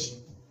leadership.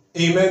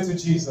 Amen to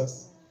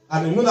Jesus.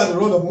 And you know that the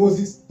rod of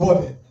Moses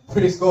budded.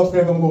 Praise God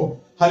forevermore.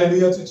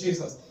 Hallelujah to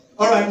Jesus.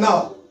 All right,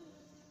 now,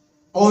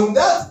 on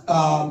that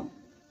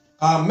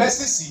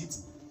mercy seat,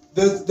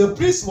 the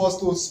priest was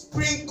to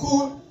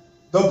sprinkle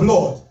the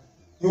blood.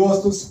 He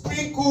was to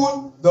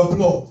sprinkle the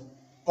blood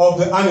of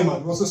the animal.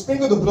 He was to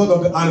sprinkle the blood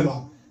of the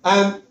animal.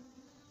 And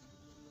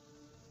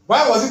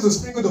why was it to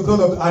sprinkle the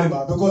blood of the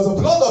animal? Because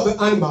the blood of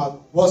the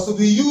animal was to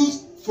be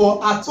used for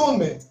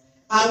atonement.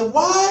 And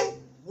why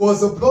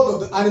was the blood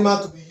of the animal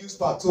to be used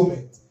for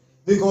atonement?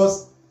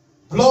 Because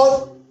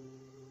blood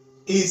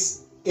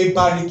is a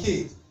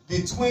barricade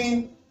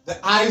between the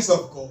eyes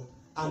of God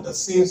and the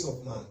sins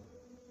of man.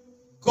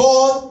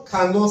 God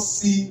cannot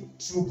see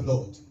through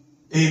blood.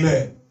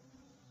 Amen.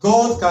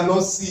 God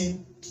cannot see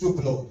through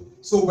blood.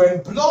 So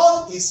when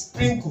blood is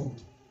sprinkled,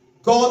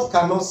 God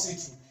cannot see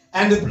through.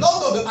 And the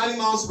blood of the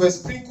animals were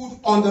sprinkled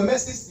on the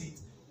mercy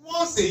seat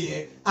once a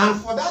year. And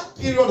for that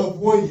period of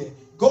 1 year,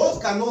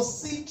 God cannot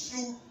see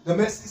through the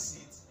mercy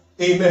seat.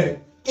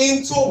 Amen.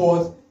 Into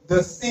what?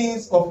 The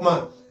sins of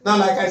man. Now,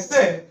 like I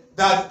said,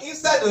 that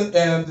inside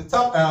the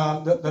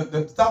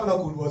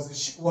tabernacle was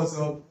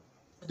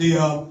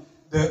the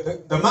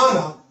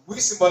manna,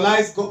 which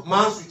symbolized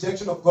man's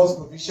rejection of God's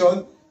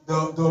provision.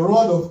 The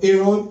rod of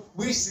Aaron,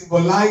 which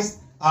symbolized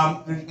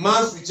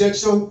man's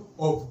rejection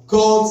of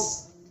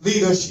God's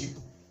leadership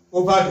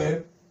over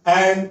them,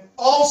 and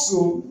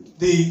also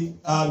the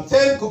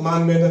 10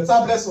 commandments, the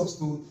tablets of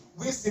stone,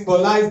 which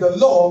symbolize the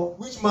law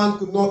which man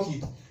could not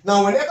keep.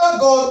 Now, whenever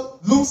God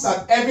looks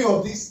at every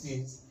of these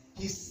things,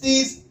 he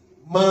sees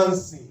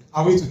man's sin.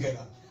 Are we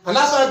together? And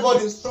that's why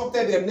God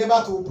instructed them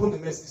never to open the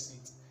mercy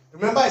seat.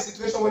 Remember a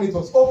situation when it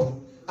was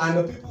open, and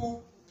the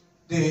people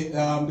they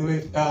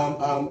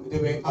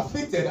were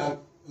afflicted, and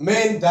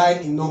men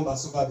died in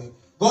numbers over them.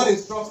 God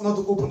instructs not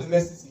to open the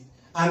mercy seat.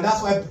 And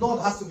that's why blood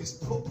has to be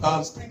sprinkled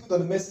on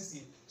the mercy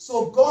seat.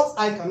 So God's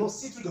eye cannot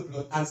see through the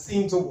blood and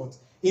see into what?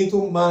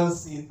 Into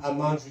man's sin and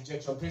man's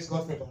rejection. Praise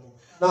God forevermore.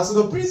 Now, so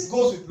the priest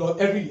goes with blood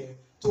every year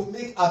to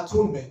make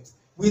atonement.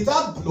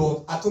 Without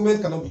blood,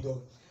 atonement cannot be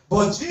done.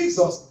 But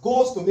Jesus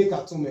goes to make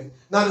atonement.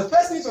 Now, the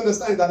first thing to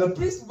understand is that the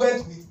priest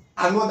went with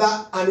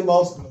another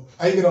animal's blood.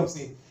 Are you getting what I'm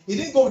saying? He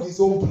didn't go with his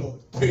own blood.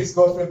 Praise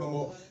God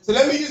forevermore. So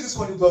let me use this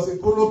one. It was a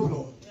borrowed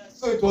blood.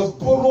 So it was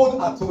borrowed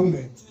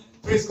atonement.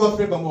 Praise God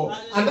forevermore.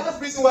 And that's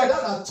the reason why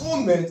that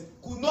atonement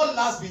could not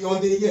last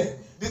beyond a year.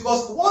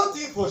 Because one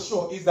thing for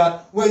sure is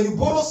that when you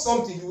borrow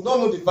something, you will not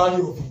know the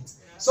value of it.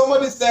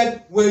 Somebody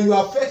said when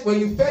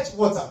you fetch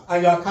water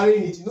and you are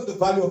carrying it, you know the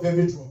value of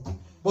every drop.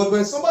 But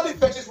when somebody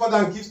fetches water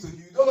and gives to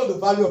you, you don't know the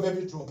value of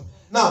every drop.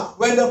 Now,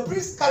 when the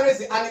priest carries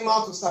the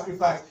animal to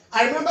sacrifice,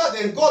 I remember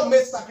then God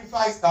made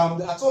sacrifice,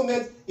 the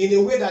atonement, in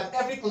a way that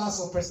every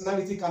class of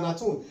personality can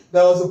atone.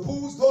 There was the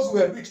bulls; those who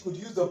were rich could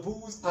use the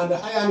bulls and the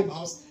higher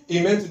animals,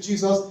 amen, to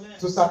Jesus,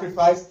 to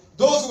sacrifice.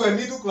 Those who were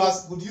middle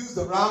class could use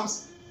the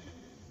rams,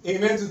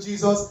 amen, to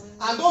Jesus.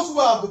 And those who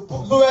are the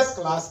lowest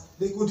class,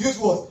 they could use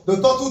what? The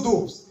turtle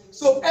doves.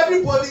 So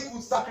everybody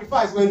could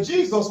sacrifice. When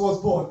Jesus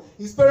was born,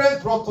 his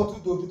parents brought turtle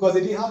doves because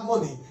they didn't have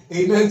money,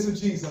 amen, to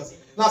Jesus.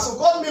 Now, so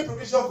God made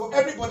provision for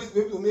everybody to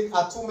be able to make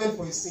atonement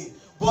for his sin.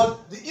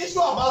 But the issue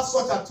about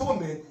such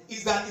atonement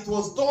is that it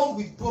was done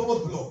with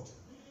borrowed blood.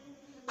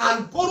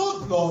 And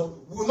borrowed blood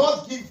will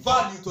not give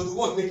value to the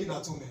one making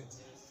atonement.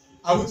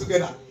 Are we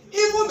together?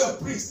 Even the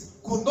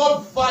priest could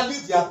not value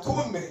the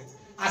atonement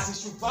as he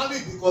should value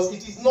it because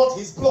it is not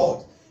his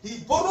blood. He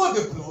borrowed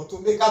the blood to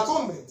make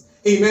atonement.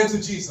 Amen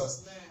to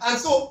Jesus. And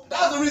so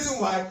that's the reason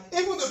why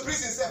even the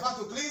priest himself had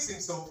to cleanse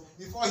himself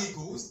before he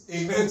goes.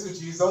 Amen to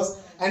Jesus.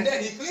 And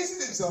then he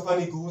cleanses himself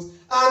and he goes.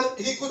 And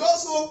he could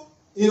also,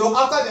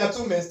 after the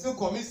atonement, still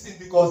commit sin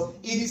because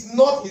it is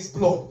not his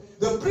blood.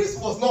 The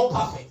priest was not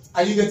perfect.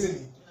 Are you getting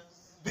me?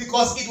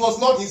 Because it was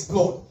not his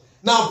blood.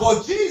 Now,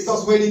 but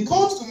Jesus, when he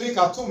comes to make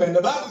atonement,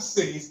 the Bible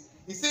says,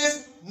 it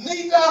says,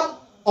 neither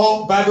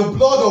by the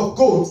blood of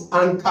goats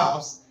and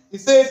calves, it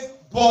says,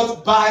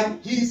 but by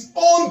his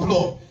own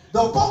blood.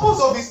 The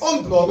purpose of his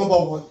own blood, number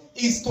one,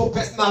 is to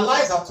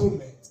personalize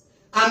atonement.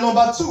 And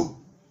number two,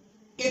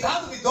 it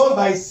has to be done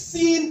by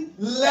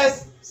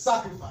sinless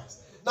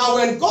sacrifice. Now,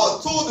 when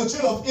God told the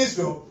children of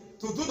Israel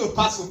to do the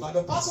Passover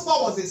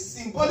was a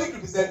symbolic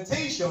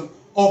representation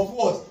of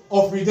what?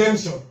 Of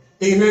redemption.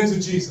 Amen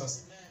to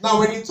Jesus. Now,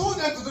 when he told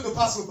them to do the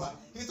Passover,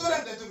 he told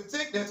them that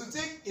to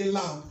take a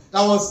lamb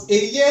that was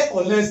a year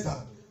or less than.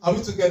 Are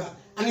we together?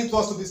 And it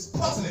was to be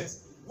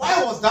spotless.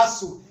 Why was that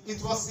so?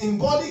 It was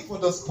symbolic for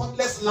the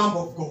spotless Lamb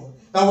of God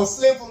that was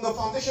slain from the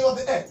foundation of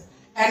the earth.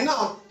 And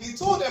now, he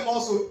told them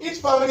also, each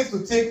family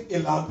to take a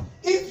lamb.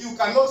 If you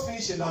cannot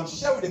finish a lamb,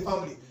 share with the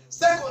family.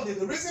 Secondly,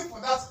 the reason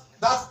for that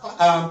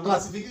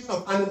classification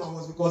of animal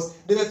was because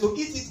they were to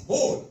eat it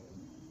whole,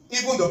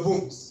 even the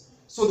bones.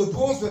 So the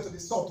bones were to be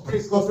soft,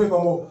 praise God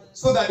forevermore,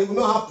 so that they would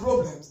not have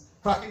problems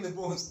cracking the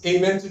bones.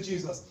 Amen to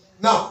Jesus.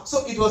 Now,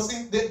 so it was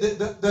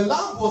the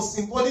lamb was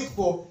symbolic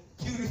for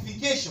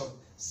purification,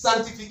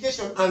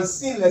 sanctification, and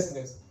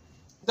sinlessness.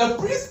 The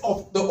priest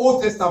of the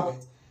Old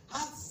Testament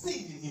had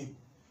sin in him.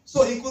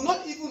 So he could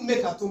not even make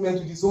atonement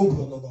with his own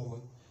blood, number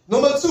one.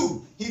 Number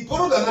two, he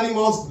borrowed an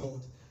animal's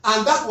blood.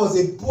 And that was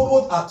a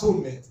borrowed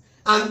atonement.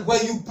 And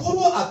when you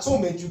borrow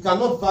atonement, you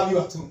cannot value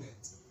atonement.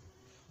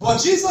 But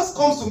Jesus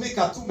comes to make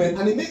atonement,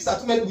 and he makes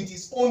atonement with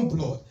his own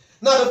blood.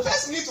 Now, the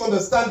first we need to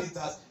understand is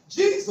that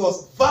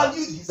Jesus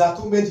valued his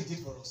atonement he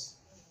did for us.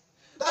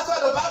 That's why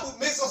the Bible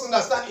makes us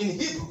understand in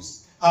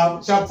Hebrews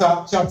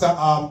chapter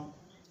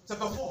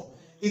 4.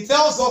 It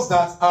tells us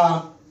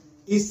that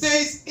it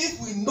says, if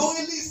we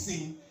knowingly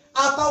sin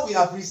after we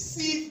have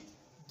received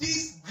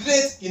this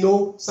great,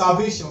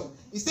 salvation,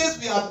 it says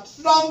we have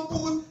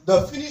trampled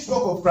the finished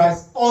work of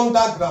Christ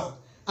underground.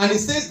 And it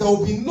says there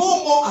will be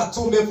no more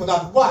atonement for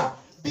that. Why?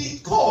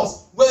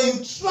 Because when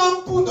you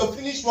trample the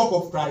finished work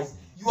of Christ,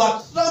 you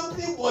are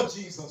trampling what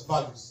Jesus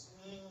values.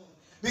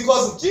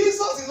 Because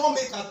Jesus did not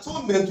make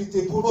atonement with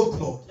a borrowed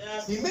blood.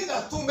 Yes. He made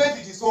atonement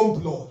with his own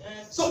blood.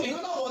 Yes. So in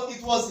other words,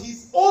 it was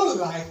his own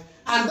life,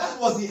 and that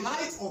was the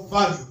height of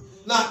value.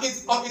 Now, it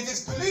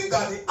is believed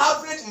that the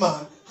average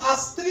man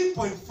has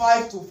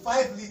 3.5 to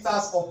 5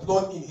 liters of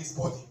blood in his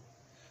body.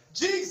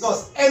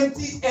 Jesus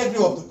emptied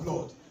every of the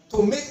blood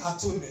to make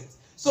atonement.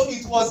 So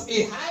it was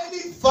a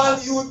highly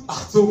valued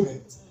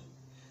atonement.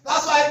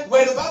 That's why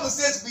when the Bible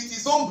says with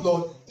his own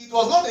blood, it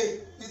was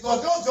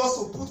not just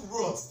to put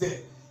words there.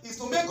 It's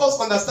to make us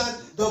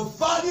understand the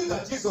value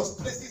that Jesus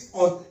places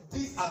on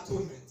this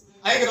atonement.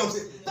 Are you getting what I'm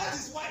saying? That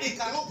is why it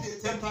cannot be a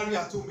temporary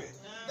atonement.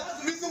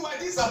 That's the reason why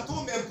this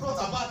atonement brought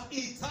about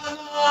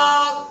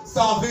eternal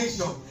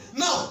salvation.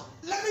 Now,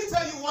 let me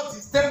tell you what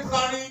is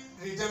temporary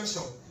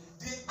redemption.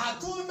 The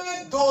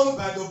atonement done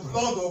by the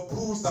blood of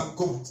bulls and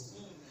goats.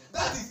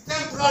 That is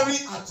temporary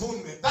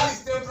atonement. That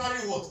is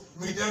temporary what?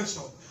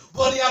 Redemption.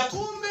 But the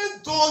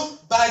atonement done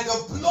by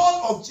the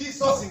blood of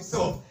Jesus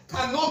himself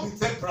cannot be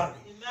temporary.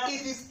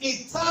 It is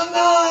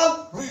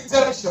eternal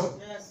redemption.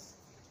 Yes.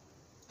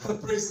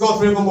 Praise God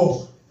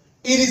forevermore.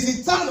 It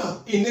is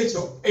eternal in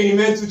nature.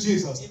 Amen to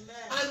Jesus. Amen.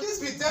 And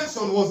this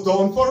redemption was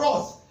done for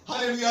us.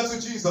 Hallelujah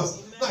to Jesus.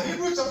 Amen. Now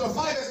Hebrews chapter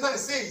 5 verse 9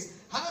 says,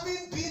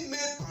 having been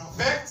made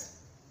perfect,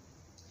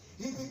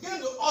 he became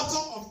the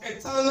author of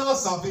eternal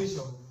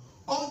salvation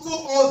unto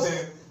all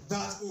them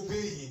that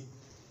obey him.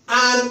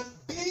 And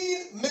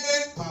being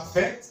made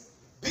perfect,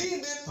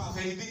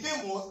 he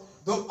became what?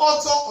 The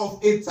author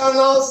of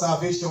eternal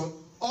salvation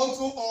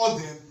unto all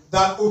them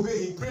that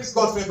obey him. Praise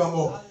God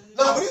forevermore.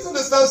 Now, we need to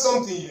understand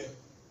something here.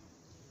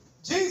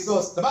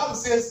 Jesus, the Bible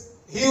says,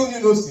 he who knew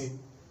no sin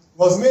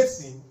was made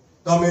sin,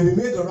 that may be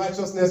made the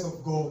righteousness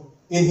of God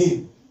in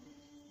him.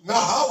 Now,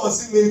 how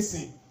was he made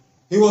sin?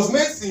 He was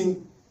made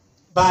sin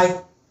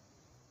by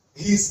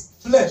his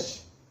flesh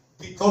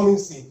becoming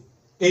sin.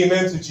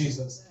 Amen to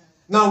Jesus.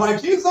 Now, while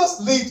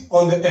Jesus lived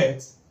on the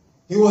earth,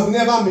 he was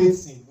never made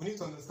sin. We need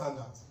to understand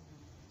that.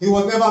 He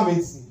was never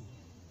made sin.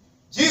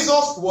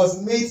 Jesus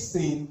was made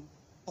sin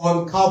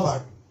on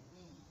Calvary.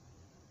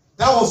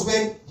 That was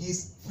when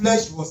his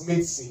flesh was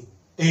made sin.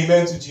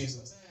 Amen to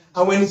Jesus.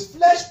 And when his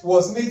flesh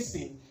was made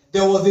sin,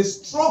 there was a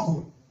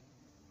struggle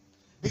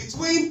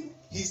between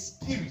his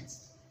spirit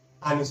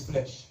and his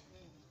flesh.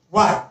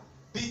 Why?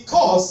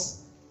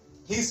 Because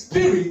his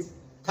spirit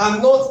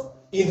cannot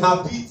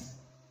inhabit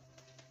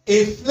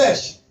a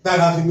flesh that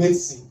has been made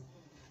sin.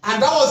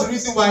 And that was the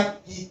reason why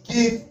he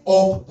gave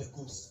up the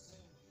ghost.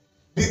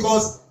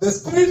 Because the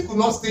spirit could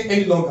not stay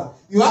any longer.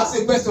 You ask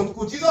a question,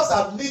 could Jesus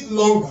have lived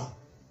longer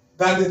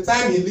than the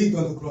time he lived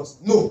on the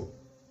cross? No.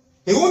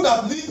 He wouldn't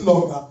have lived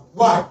longer.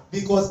 Why?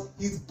 Because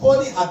his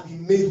body had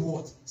been made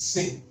what?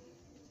 Sin.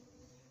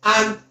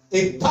 And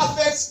a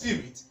perfect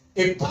spirit,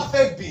 a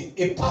perfect being,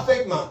 a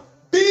perfect man,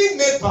 being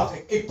made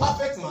perfect, a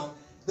perfect man,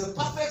 the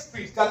perfect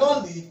spirit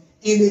cannot live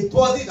in a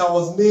body that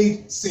was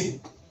made sin.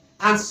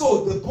 And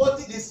so the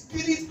body, the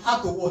spirit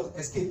had to what?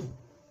 Escape.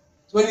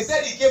 So when he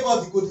said he gave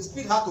us the good, the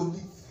spirit had to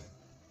leave.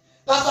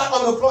 That's why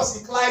on the cross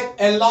he cried,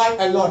 Eloi,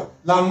 Eloi,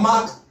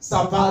 lama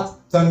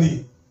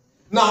sabachthani.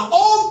 Now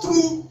all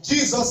through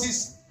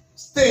Jesus'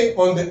 stay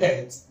on the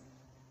earth,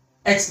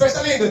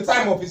 especially in the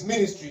time of his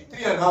ministry,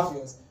 3.5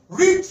 years,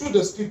 read through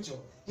the scripture.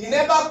 He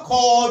never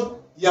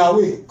called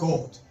Yahweh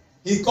God.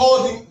 He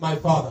called him my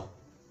father.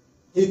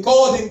 He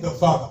called him the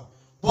Father.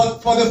 But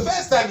for the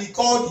first time he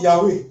called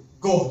Yahweh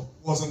God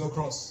was on the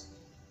cross.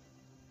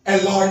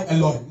 Eloi,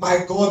 Eloi,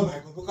 my God, my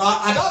God.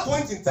 Because at that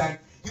point in time,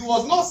 he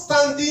was not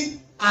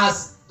standing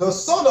as the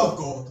Son of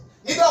God.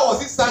 Neither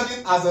was he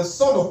standing as the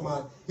Son of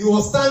Man. He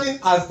was standing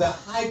as the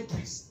high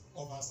priest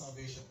of our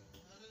salvation.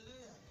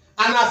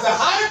 And as the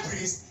high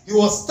priest, he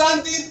was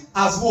standing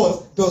as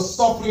what? The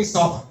suffering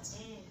servant.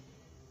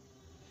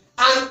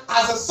 And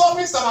as a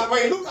suffering servant,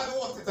 when you look at the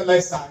word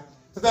tetelestai,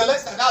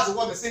 that's the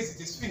word that says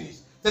it is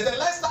finished.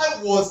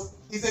 Tetelestai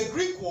is a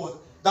Greek word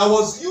that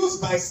was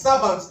used by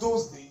servants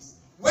those days.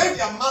 When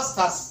their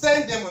master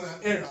sent them on an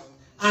errand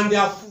and they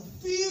have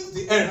fulfilled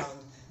the errand,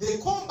 they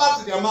come back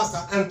to their master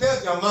and tell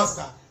their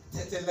master,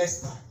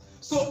 tetelestai.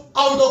 So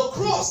on the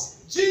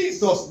cross,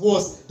 Jesus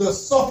was the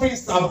suffering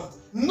servant,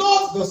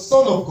 not the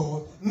Son of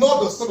God,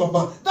 not the Son of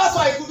Man. That's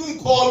why he couldn't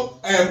call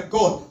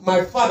God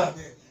my Father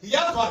there. He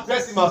had to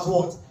address him as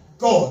what?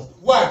 God.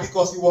 Why?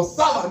 Because he was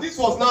servant. This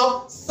was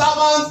now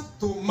servant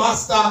to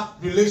master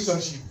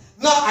relationship.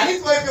 Now, I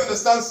need to help you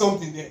understand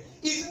something there.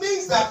 It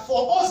means that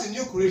for us in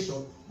new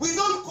creation, we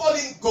don't call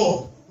him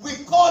God. We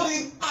call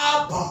him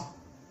Abba.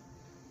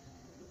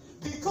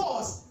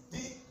 Because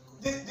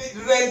the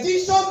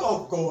rendition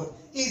of God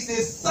is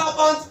a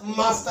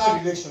servant-master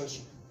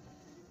relationship.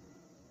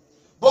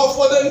 But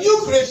for the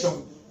new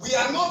creation, we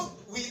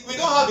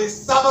don't have a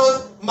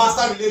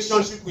servant-master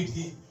relationship with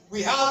him.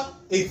 We have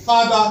a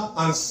father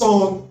and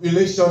son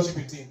relationship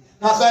with him.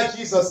 That's why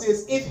Jesus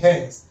says, if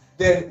heirs,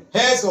 then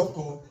heirs of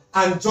God,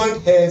 and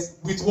joint heirs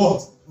with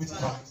what? With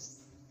Christ.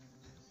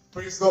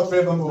 Praise God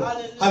forevermore.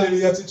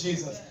 Hallelujah to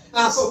Jesus.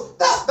 And so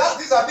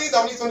these are things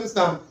that we need to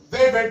understand.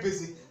 Very, very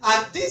basic.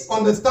 And this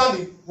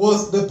understanding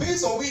was the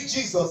base on which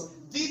Jesus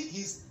did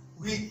his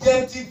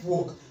redemptive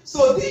work.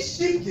 So this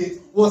sheep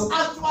gate was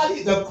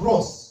actually the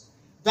cross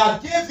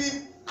that gave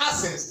him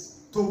access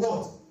to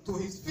what? To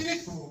his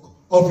finished work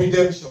of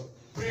redemption.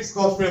 Praise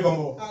God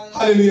forevermore.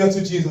 Hallelujah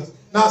to Jesus.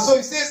 Now, so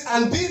he says,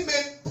 and being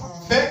made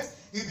perfect,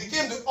 he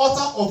became the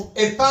author of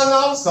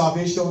eternal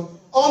salvation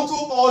unto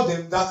all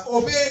them that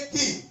obey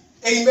him.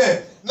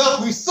 Amen.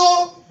 Now, we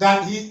saw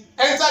that he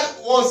entered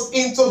once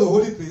into the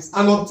holy place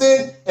and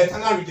obtained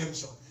eternal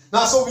redemption.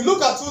 Now, so we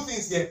look at two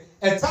things here.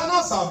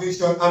 Eternal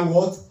salvation and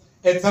what?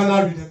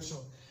 Eternal redemption.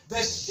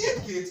 The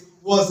sheep gate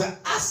was the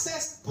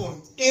access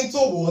point into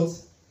what?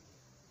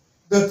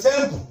 The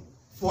temple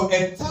for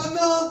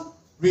eternal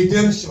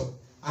redemption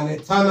and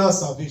eternal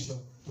salvation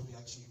to be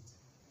achieved.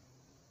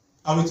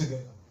 Are we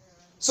together?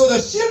 So the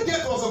sheep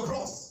gate was a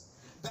cross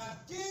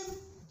that gave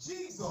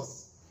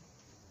Jesus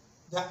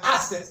the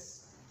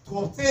access to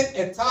obtain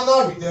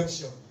eternal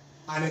redemption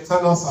and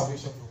eternal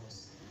salvation for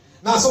us.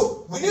 Now,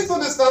 so we need to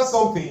understand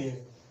something here,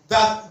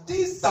 that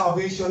this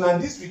salvation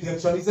and this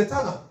redemption is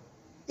eternal.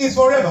 It's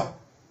forever.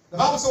 The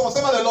Bible says,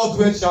 whatever the Lord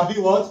doeth shall be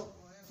what?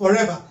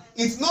 Forever.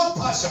 It's not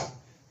partial.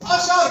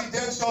 Partial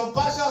redemption,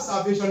 partial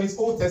salvation is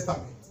Old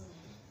Testament.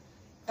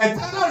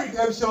 Eternal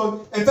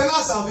redemption,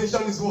 eternal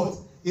salvation is what?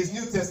 Is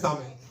New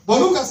Testament. But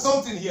look at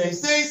something here. It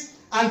says,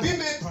 and being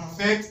made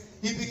perfect,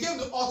 he became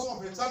the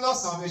author of eternal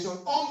salvation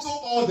unto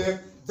all them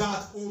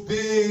that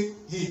obey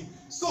him.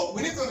 So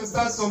we need to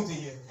understand something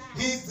here.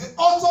 He is the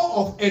author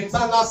of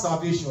eternal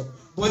salvation.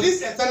 But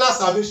this eternal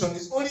salvation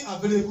is only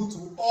available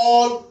to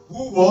all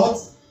who what?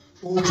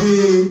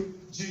 Obey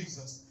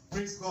Jesus.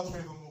 Praise God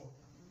forevermore.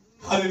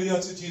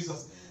 Hallelujah to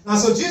Jesus. Now,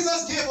 so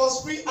Jesus gave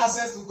us free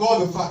access to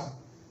God the Father.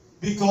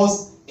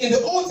 Because in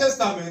the Old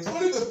Testament,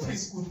 only the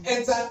priest could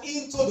enter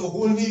into the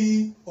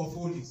Holy of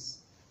Holies,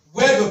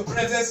 where the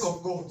presence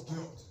of God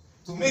dwelt.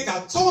 to make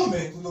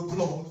atonement with the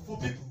blood for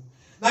people.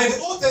 Now in the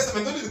Old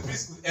Testament, only the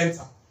priest could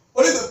enter.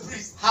 Only the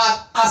priest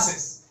had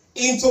access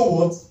into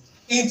what?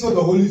 Into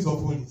the holies of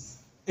holies.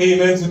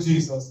 Amen to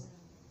Jesus.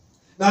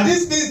 Now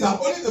this means that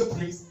only the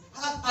priest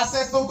had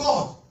access to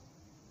God.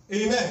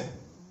 Amen.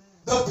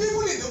 The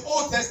people in the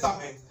Old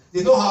Testament,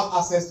 they don't have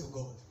access to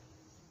God.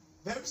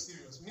 Very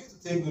serious. We need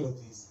to take note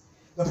of this.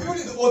 The people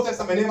in the Old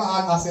Testament never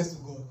had access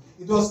to God.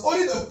 It was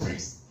only the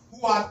priest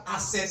who had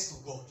access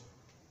to God.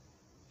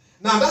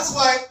 Now that's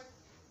why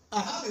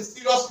I have a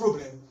serious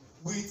problem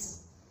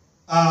with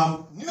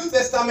New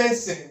Testament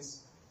saints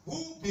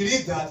who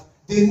believe that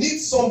they need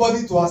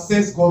somebody to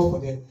access God for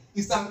them.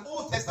 It's an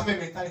Old Testament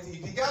mentality.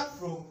 It began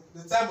from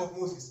the time of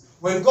Moses,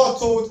 when God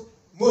told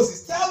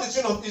Moses, tell the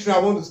children of Israel I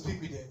want to speak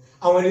with them.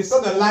 And when they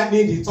saw the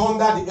lightning, the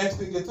thunder, the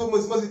earthquake, they told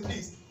Moses,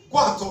 please, go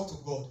and talk to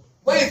God.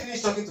 When you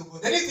finish talking to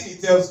God, anything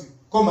he tells you,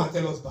 come and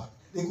tell us back.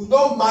 They could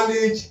not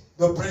manage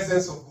the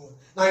presence of God.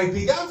 Now it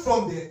began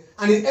from there,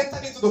 and it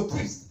entered into the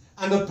priest.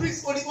 And the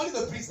priest, only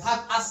the priest had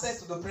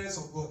access to the presence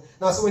of God.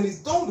 Now, so when he's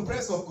done with the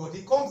presence of God,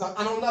 he comes out.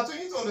 And on that, you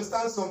need to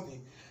understand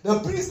something. The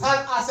priest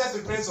had access to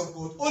the presence of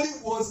God only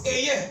once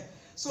a year.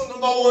 So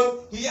number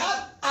one, he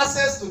had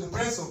access to the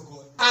presence of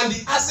God. And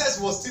the access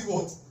was still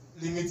what?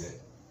 Limited.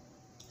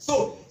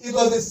 So it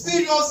was a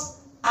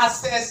serious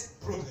access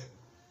problem.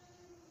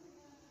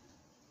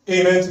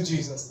 Amen to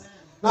Jesus.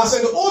 Now, so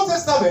in the Old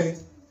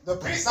Testament, the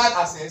priest had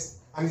access,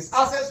 and his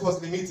access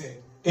was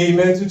limited.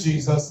 Amen to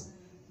Jesus.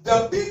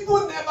 The people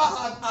never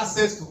had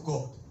access to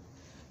God.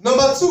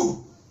 Number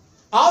two,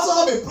 I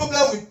also have a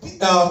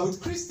problem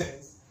with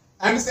Christians.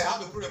 I say I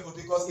have a problem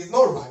because it's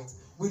not right.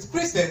 With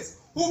Christians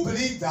who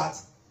believe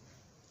that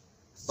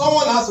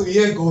someone has to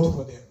hear God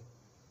for them.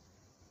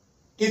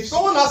 If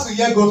someone has to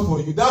hear God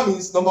for you, that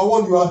means, number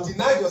one, you have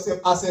denied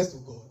yourself access to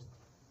God.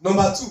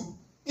 Number two,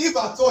 if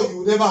at all you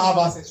will never have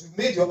access, you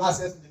made your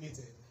access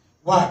limited.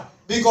 Why?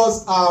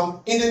 Because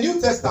in the New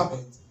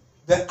Testament,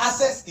 the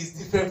access is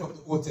different from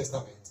the Old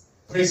Testament.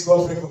 Praise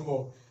God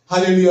forevermore.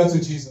 Hallelujah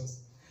to Jesus.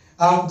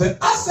 The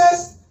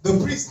access the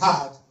priest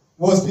had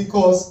was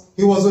because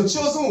he was a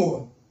chosen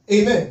one.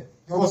 Amen.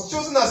 He was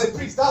chosen as a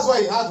priest. That's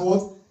why he had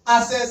what?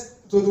 Access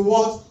to the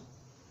what?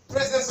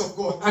 Presence of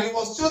God. And he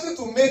was chosen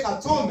to make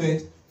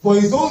atonement for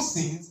his own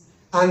sins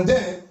and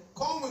then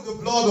come with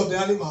the blood of the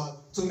animal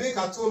to make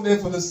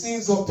atonement for the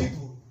sins of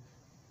people.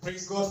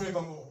 Praise God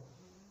forevermore.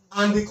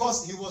 And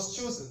because he was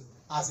chosen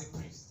as a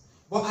priest.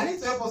 But I need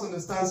to help us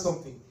understand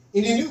something.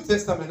 In the New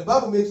Testament, the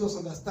Bible makes us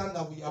understand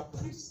that we are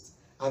priests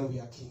and we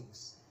are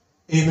kings.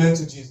 Amen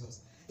to Jesus.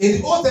 In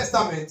the Old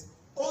Testament,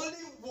 only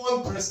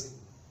one person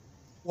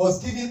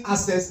was given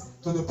access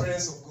to the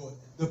presence of God,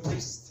 the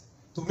priest,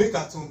 to make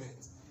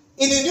atonement.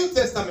 In the New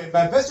Testament,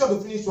 by virtue of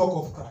the finished work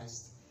of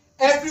Christ,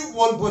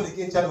 everyone born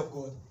again child of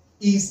God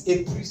is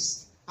a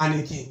priest and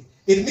a king.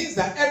 It means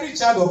that every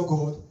child of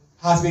God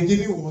has been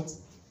given what?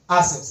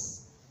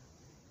 Access.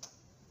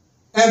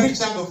 Every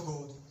child of God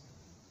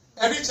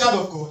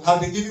has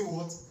been given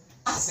what?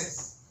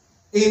 Access.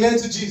 Amen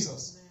to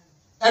Jesus.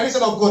 Every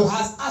child of God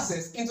has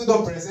access into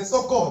the presence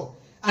of God.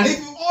 And if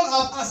we all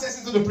have access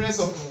into the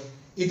presence of God,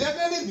 it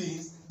definitely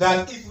means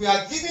that if we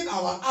are giving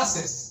our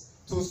access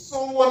to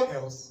someone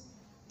else,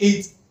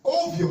 it's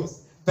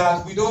obvious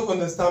that we don't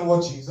understand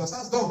what Jesus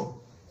has done.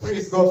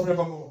 Praise God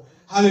forevermore.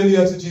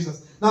 Hallelujah to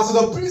Jesus. Now,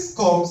 so the priest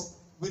comes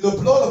with the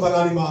blood of an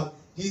animal.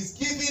 He's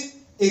giving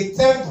a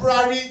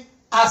temporary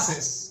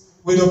access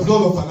with the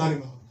blood of an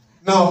animal.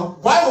 Now,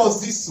 why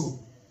was this so?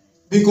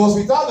 Because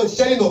without the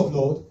shedding of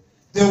blood,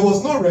 there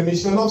was no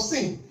remission of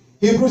sin.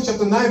 Hebrews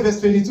chapter 9 verse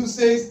 22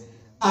 says,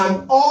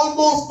 and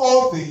almost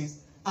all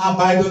things are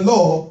by the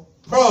law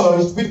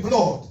purged with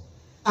blood.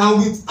 And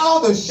without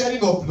the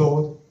shedding of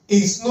blood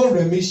is no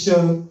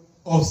remission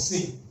of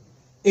sin.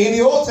 In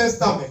the Old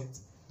Testament,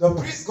 the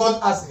priest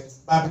got access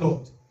by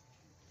blood.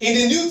 In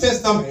the New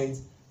Testament,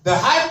 the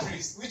high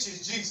priest, which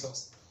is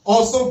Jesus,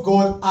 also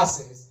got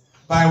access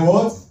by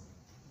what?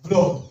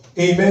 Blood.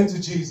 Amen to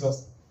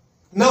Jesus.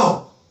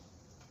 Now,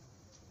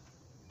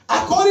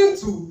 according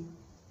to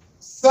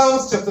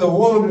Psalms chapter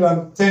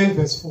 110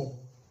 verse 4,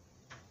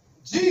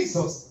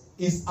 Jesus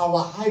is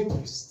our high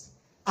priest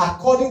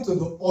according to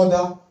the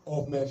order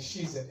of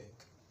Melchizedek.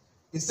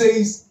 It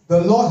says, the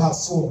Lord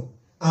has sworn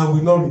and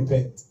will not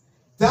repent.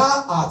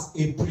 Thou art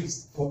a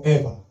priest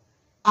forever,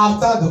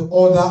 after the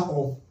order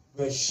of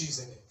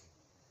Melchizedek.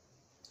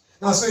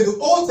 Now, so in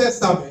the Old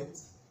Testament,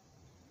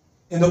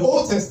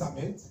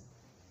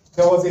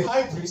 there was a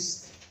high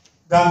priest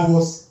that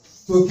was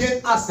to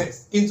gain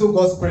access into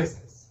God's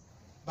presence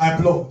by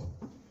blood,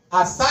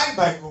 assigned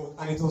by God,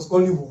 and it was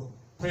only one.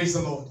 Praise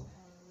the Lord.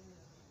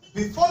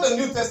 Before the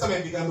New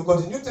Testament began,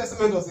 because the New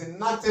Testament was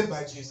enacted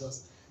by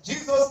Jesus,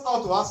 Jesus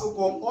also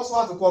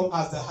had to come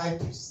as the high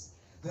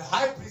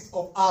priest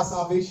of our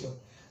salvation.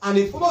 And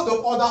he followed the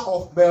order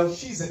of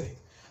Melchizedek.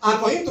 And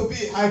for him to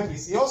be a high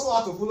priest, he also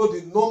had to follow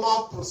the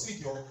normal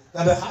procedure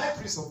that the high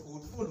priest of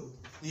old followed.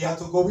 He had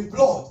to go with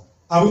blood.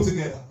 Are we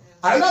together?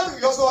 Another thing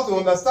we also have to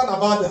understand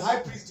about the high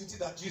priest duty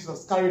that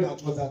Jesus carried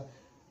out was that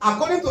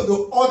according to the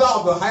order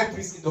of the high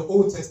priest in the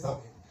Old Testament,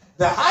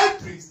 the high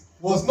priest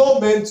was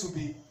not meant to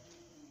be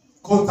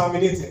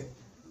contaminated.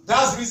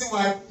 That's the reason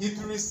why he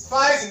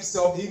purifies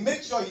himself. He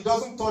makes sure he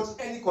doesn't touch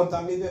any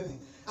contaminated thing.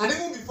 And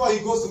even before he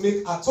goes to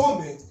make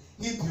atonement,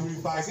 he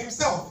purifies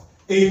himself.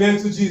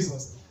 Amen to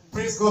Jesus.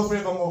 Praise God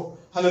forevermore.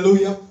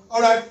 Hallelujah.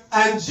 All right.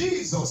 And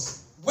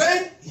Jesus,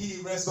 when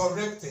he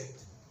resurrected,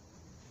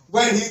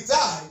 when he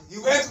died, he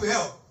went to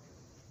hell.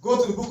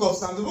 Go to the book of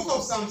Psalms. The book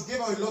of Psalms gave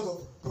out a lot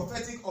of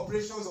prophetic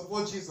operations of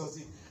what Jesus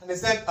did. And he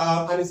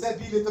said,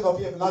 be lifted up,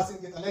 ye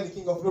everlasting gate, and let the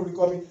King of glory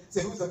come in.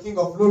 Say, who is the King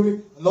of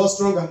glory? The Lord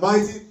strong and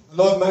mighty, the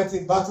Lord mighty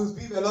in battles.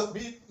 Be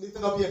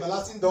lifted up, ye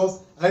everlasting doors,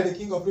 and let the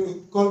King of glory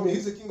come in. He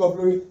is the King of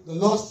glory, the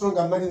Lord strong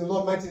and mighty, the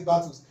Lord mighty in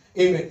battles.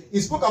 Amen. He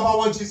spoke about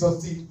what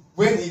Jesus did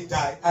when he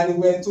died, and he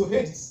went to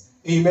Hades.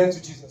 Amen to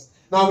Jesus.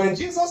 Now, when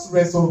Jesus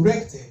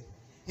resurrected,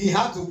 he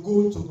had to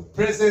go to the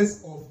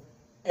presence of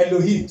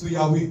Elohim, to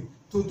Yahweh,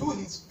 to do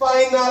his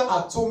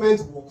final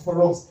atonement work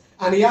for us.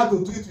 And he had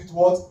to do it with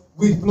what?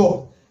 With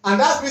blood. And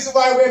that's the reason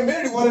why when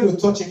Mary wanted to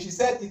touch him,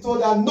 he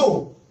told her,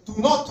 no, do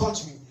not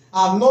touch me.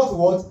 I have not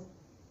what?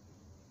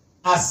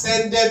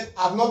 Ascended,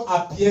 I have not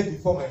appeared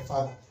before my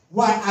Father.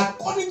 Why?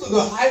 According to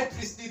the high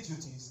priestly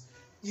duties,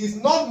 he is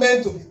not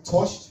meant to be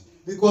touched,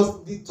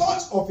 because the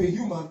touch of a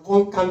human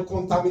can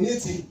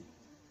contaminate him.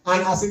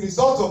 And as a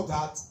result of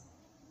that,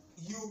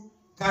 he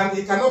cannot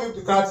be able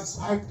to carry his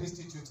high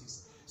priestly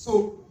duties.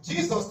 So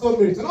Jesus told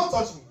Mary, do not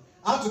touch me.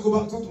 I have to go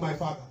back to my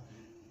Father.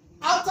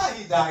 After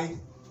he died,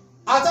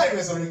 after he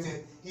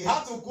resurrected, he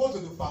had to go to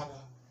the Father,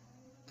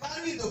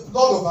 carry the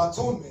blood of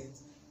atonement,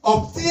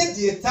 obtain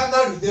the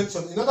eternal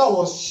redemption. In other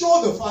words,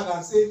 show the Father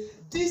and say,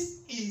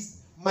 this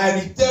is my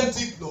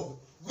redemptive blood,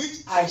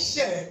 which I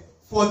share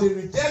for the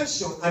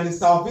redemption and the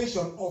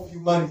salvation of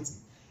humanity.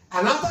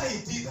 And after he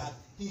did that,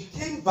 he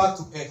came back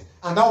to earth.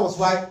 And that was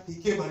why he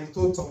came and he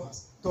told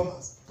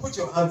Thomas, put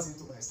your hands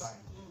into my side.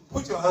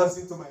 Put your hands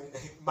into my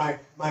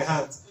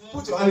hands.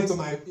 Put your hand into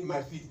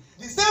my feet.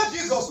 The same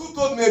Jesus who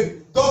told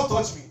Mary, don't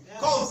touch me,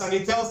 comes and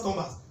he tells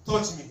Thomas,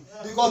 touch me.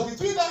 Because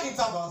between that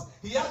intervals,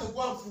 he had to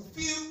go and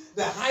fulfill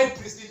the high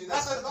priestly duty.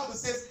 That's why the Bible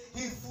says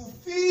he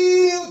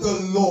fulfilled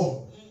the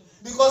law.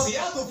 Because he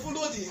had to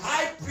follow the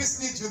high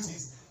priestly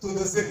duties to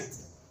the Senate.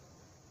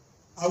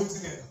 Are we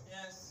together?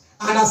 Yes.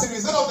 And as a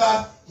result of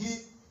that,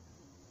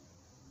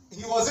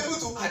 he was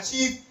able to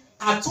achieve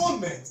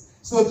atonement.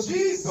 So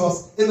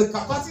Jesus, in the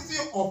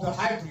capacity of the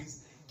high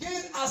priest,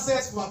 gained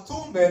access to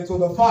atonement to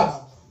the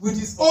Father with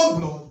his own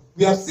blood.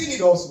 We have seen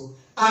it also.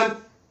 And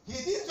he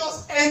didn't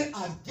just end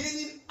at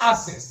gaining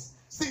access.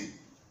 See,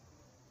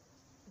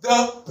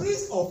 the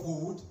priest of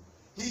old,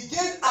 he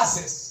gained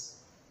access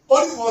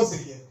only once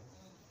a year.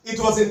 It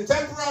was a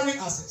temporary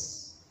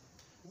access.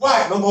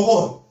 Why? Number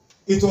one,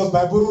 it was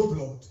by borrowed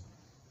blood.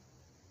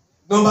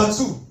 Number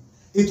two,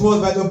 it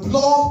was by the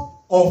blood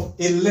of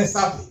a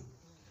lesser being.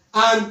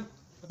 And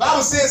the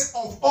Bible says,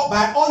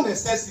 by all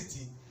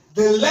necessity,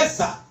 the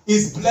lesser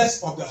is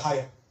blessed of the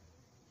higher.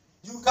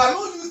 You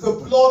cannot use the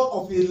blood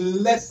of a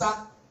lesser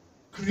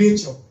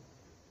creature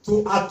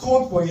to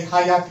atone for a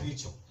higher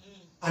creature.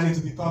 And it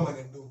will be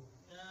permanent, no.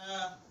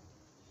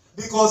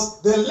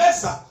 Because the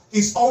lesser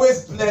is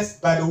always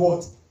blessed by the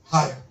what?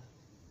 Higher.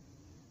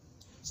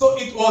 So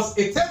it was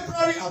a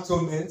temporary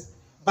atonement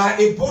by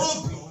a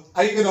borrowed blood.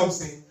 Are you getting what I'm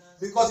saying?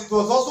 Because it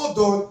was also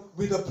done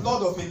with the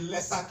blood of a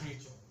lesser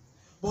creature.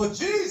 But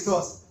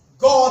Jesus,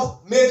 God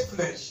made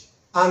flesh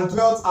and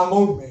dwelt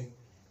among men,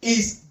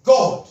 is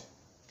God.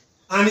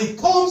 And he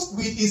comes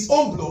with his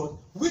own blood,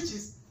 which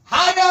is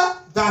higher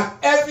than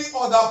every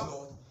other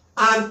blood,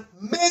 and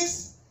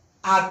makes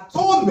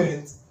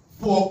atonement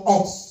for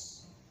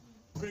us.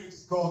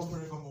 Praise God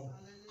forevermore.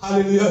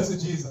 Hallelujah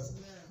to Jesus.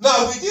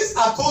 Now, with this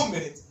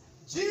atonement,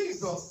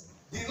 Jesus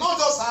did not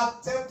just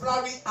have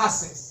temporary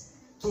access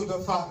to the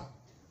Father.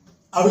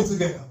 Are we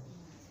together?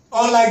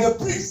 Unlike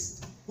the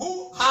priest,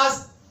 who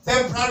has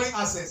temporary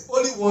access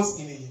only once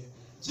in a year,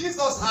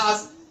 Jesus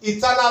has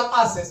eternal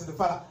access to the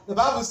Father. The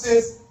Bible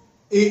says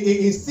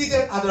he is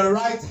seated at the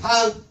right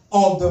hand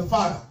of the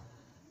Father.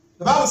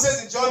 The Bible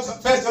says in 1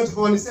 John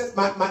 2:1, it says,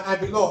 my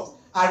beloved,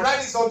 I write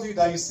this unto you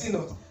that you sin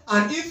not.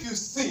 And if you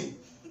sin,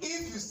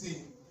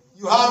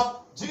 you have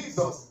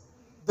Jesus,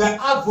 the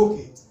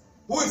advocate,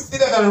 who is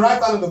seated at the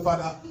right hand of the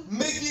Father,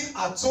 making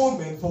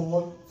atonement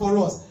for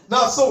us.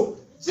 Now, so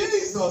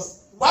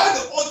Jesus, while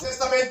the Old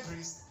Testament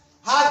priest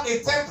had a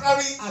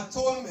temporary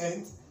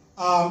atonement,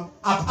 a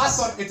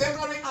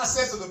temporary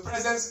access to the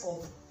presence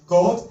of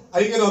God,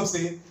 are you getting what I'm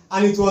saying?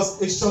 And it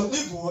was a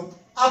short-lived one.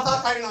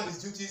 After carrying out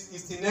his duties,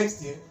 it's the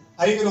next year.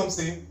 Are you getting what I'm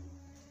saying?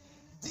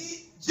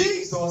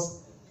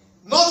 Jesus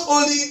not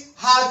only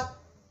had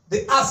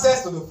the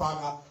access to the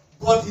Father,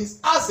 but his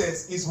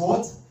access is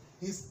what?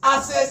 His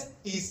access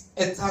is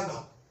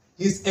eternal.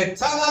 He's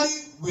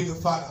eternally with the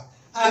Father.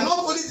 And not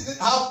only did he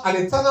have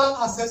an eternal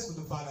access to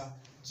the Father,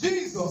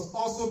 Jesus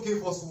also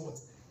gave us what?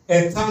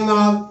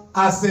 Eternal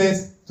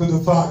access to the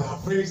Father.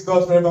 Praise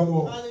God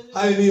forevermore.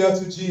 Hallelujah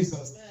to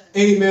Jesus.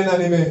 Amen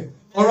and amen.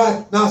 All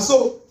right. Now,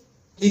 so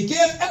he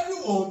gave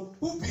everyone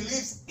who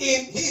believes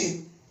in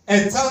him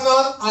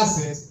eternal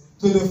access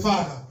to the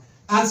Father.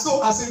 And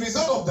so as a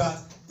result of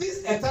that,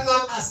 this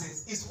eternal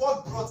access is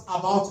what brought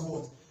about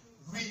what?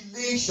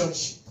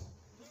 Relationship.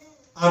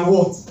 And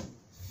what?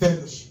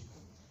 Fellowship.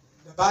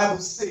 The Bible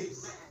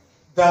says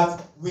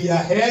that we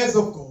are heirs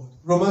of God.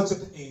 Romans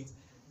chapter 8.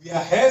 We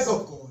are heirs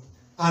of God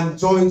and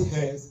joint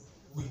heirs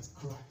with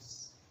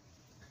Christ.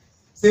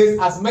 It says,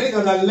 as many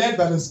that are led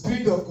by the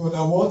Spirit of God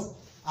are what?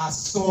 Are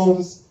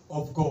sons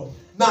of God.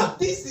 Now,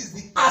 this is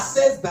the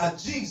access that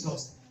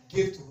Jesus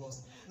gave to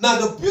us. Now,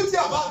 the beauty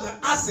about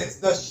the access,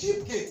 the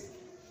sheep gate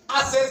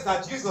access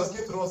that Jesus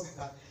gave to us is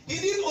that he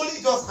didn't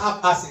only just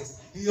have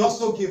access, he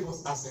also gave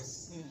us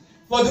access.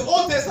 For the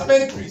Old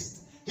Testament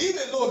priest, he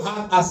alone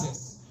had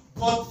access.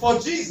 But for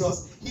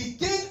Jesus, he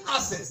gained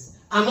access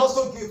and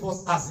also gave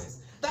us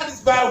access. That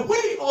is why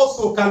we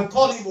also can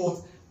call him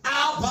what?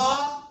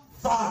 Abba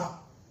Father.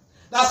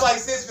 That's why he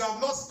says we have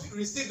not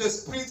received the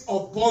spirit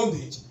of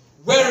bondage,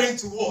 wherein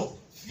to what?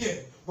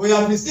 Fear. But we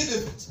have received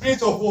the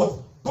spirit of what?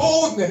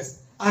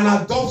 Boldness and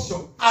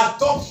adoption.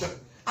 Adoption.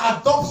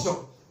 Adoption.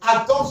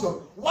 Adoption.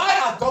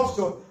 Why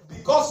adoption?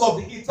 Because of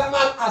the eternal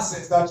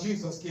access that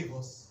Jesus gave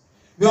us.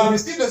 We have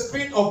received the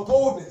spirit of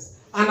boldness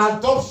and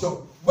adoption,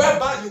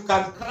 whereby you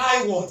can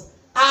cry what?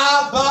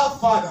 Abba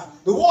Father.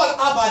 The word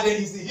Abba there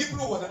is the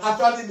Hebrew word that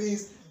actually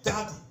means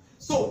daddy.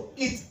 So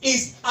it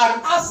is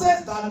an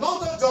access that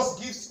not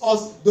just gives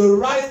us the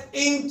right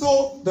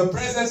into the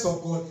presence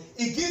of God,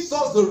 it gives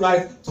us the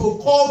right to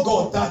call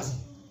God daddy.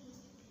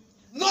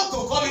 Not to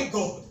call him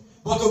God,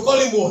 but to call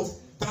him what?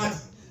 Daddy.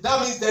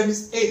 That means there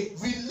is a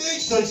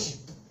relationship.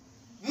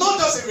 Not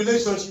just a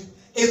relationship,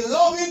 a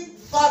loving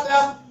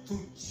father to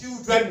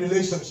children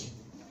relationship.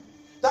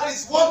 That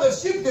is what the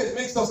sheep gate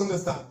makes us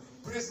understand.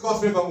 Praise God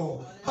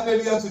forevermore.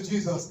 Hallelujah to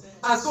Jesus.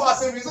 And so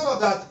as a result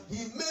of that,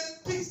 he made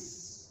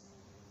peace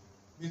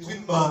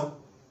between man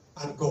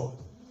and God.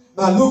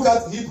 Now look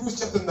at Hebrews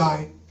chapter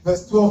 9,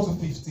 verse 12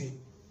 to 15.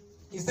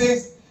 He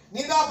says,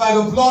 neither by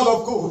the blood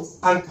of goats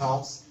and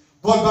calves,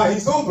 but by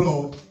his own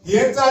blood, he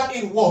entered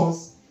in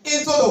once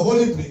into the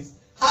holy place,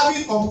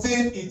 having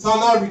obtained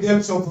eternal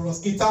redemption for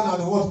us. Eternal,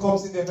 the word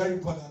comes in there, very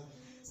important.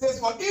 It says,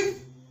 for if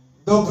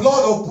the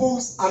blood of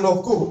bulls and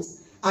of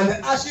goats and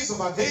the ashes of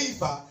an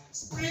heifer,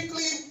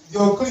 sprinkling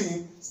the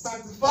unclean,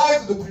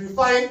 sanctified to the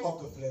purifying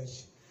of the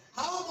flesh,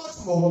 how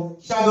much more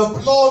shall the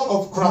blood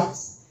of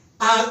Christ,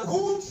 and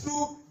who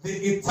through the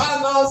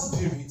eternal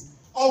Spirit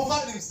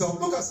offered himself?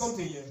 Look at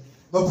something here.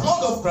 The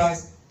blood of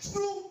Christ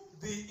through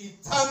the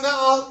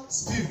eternal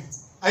Spirit.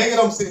 Are you getting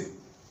what I'm saying?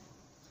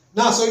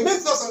 Now, so it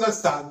makes us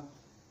understand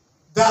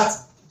that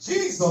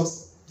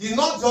Jesus did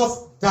not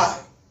just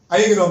die. Are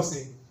you getting what I'm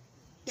saying?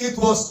 It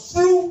was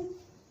through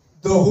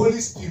the Holy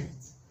Spirit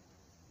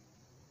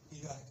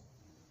he died.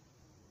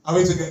 Are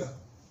we together?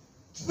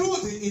 Through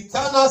the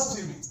eternal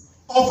Spirit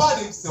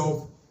offered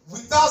himself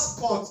without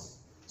spot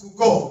to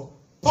God.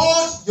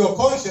 Purge your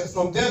conscience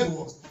from dead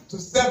works to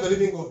serve the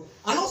living God.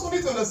 And also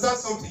need to understand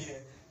something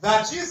here.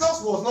 That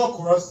Jesus was not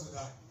coerced to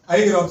die. Are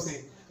you getting what I'm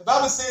saying? The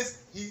Bible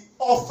says he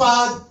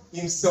offered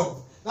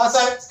himself. That's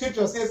why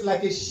scripture says,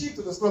 like a sheep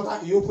to the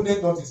slaughter, he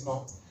opened not his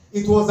mouth.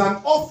 It was an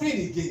offering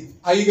he gave.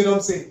 Are you getting what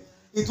I'm saying?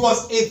 It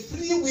was a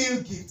free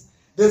will gift.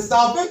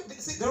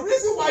 The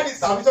reason why this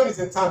salvation is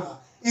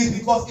eternal is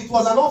because it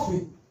was an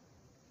offering.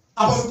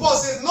 Apostle Paul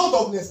says, not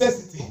of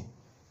necessity.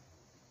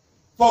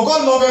 For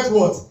God loveth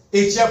what?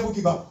 A cheerful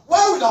giver.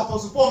 Why would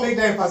Apostle Paul make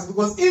that emphasis?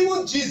 Because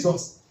even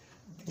Jesus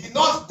did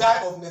not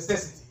die of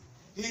necessity.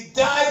 He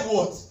died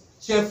what?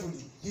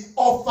 Cheerfully. He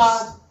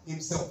offered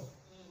himself.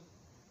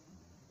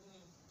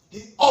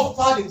 He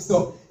offered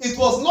himself. It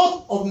was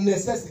not of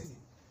necessity.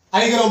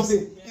 Are you getting what I'm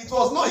saying? He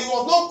was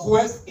not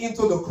coerced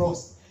into the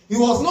cross. He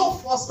was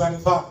not forced by the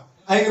Father.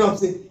 Are you getting what I'm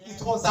saying?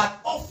 It was an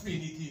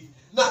offering he gave.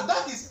 Now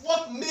that is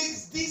what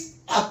makes this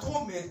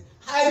atonement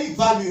highly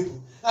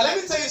valuable. Now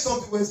let me tell you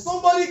something. When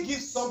somebody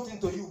gives something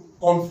to you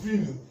on free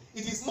will,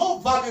 it is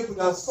more valuable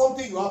than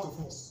something you have to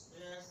force.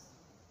 Yes.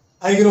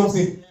 Are you getting what I'm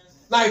saying?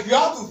 Yes. Now if you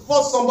have to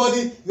force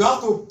somebody, you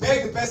have to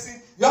beg the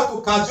person, you have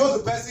to cajole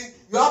the person,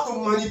 you have to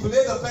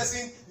manipulate the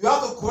person, you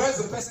have to coerce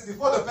the person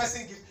before the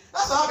person gives.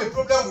 That's why I have a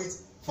problem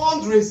with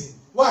fundraising.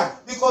 Why?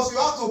 Because you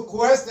have to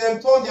coerce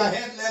them, turn their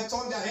head left,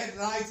 turn their head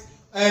right,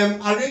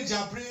 arrange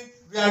their brain,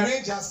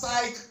 rearrange their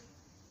psyche,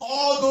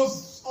 all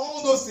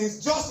those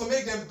things just to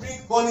make them bring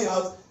money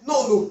out.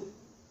 No.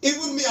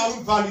 Even me, I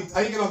won't value it.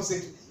 Are you getting what I'm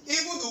saying?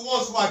 Even the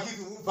ones who are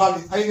giving won't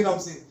value it. Are you getting what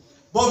I'm saying?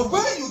 But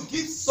when you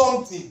give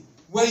something,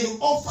 when you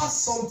offer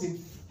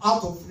something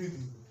out of free will,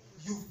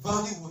 you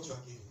value what you are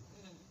giving.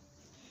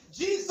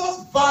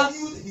 Jesus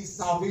valued his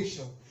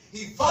salvation.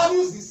 He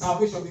values his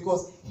salvation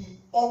because he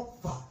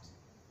offered.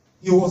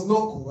 He was not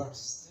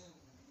coerced.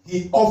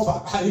 He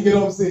offered. Are you getting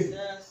what I'm saying?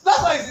 Yes.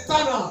 That's why it's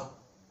eternal.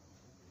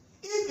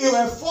 If you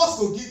were forced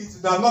to give it,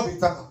 it would not be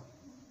eternal.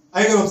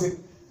 Are you getting what I'm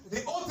saying?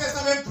 The Old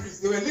Testament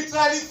priests, they were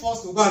literally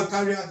forced to go and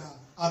carry out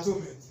the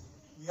atonement.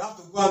 We have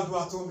to go and do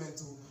atonement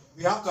too.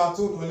 We have to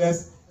atone no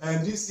less.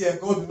 And this year,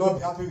 God will not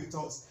be happy with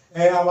us.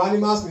 Our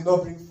animals will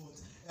not bring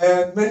forth.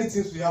 many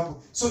things will happen.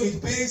 So it's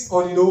based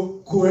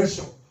on,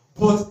 coercion.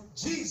 But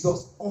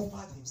Jesus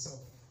offered himself.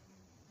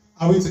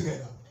 Are we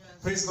together?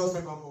 Praise God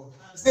forevermore.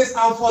 It says,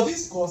 and for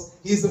this cause,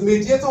 he is the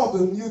mediator of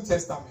the New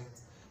Testament,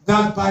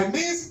 that by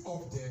means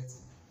of death,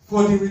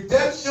 for the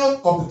redemption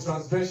of the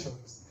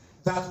transgressions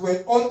that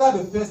were under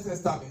the first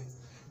testament,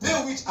 they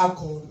which are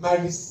called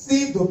might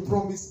receive the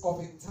promise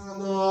of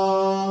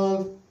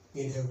eternal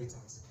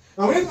inheritance.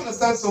 Now we need to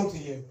understand something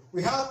here.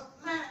 We have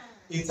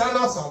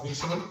eternal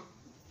salvation,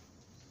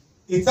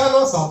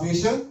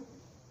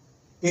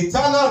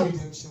 eternal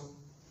redemption,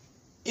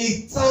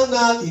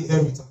 eternal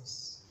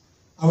inheritance.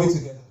 Are we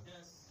together?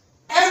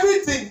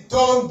 Everything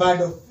done by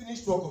the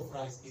finished work of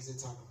Christ is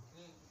eternal.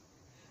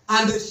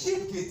 And the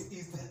sheep gate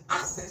is the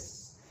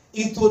access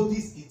into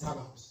these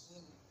eternals.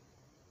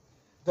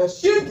 The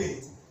sheep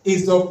gate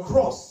is the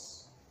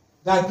cross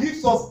that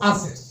gives us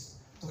access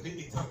to the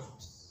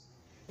eternals.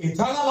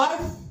 Eternal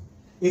life,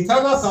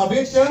 eternal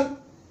salvation,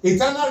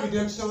 eternal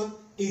redemption,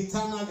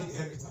 eternal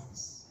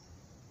inheritance.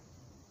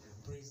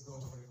 Praise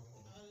God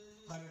forevermore.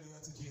 Hallelujah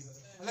to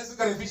Jesus. And let's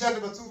look at Ephesians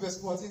chapter 2, verse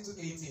 14 to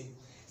 18. It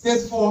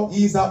says, for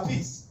he is at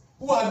peace,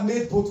 who had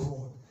made both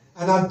one,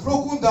 and had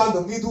broken down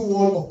the middle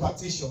wall of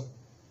partition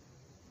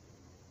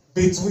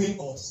between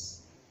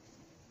us.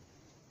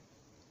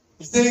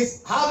 It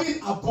says,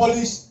 having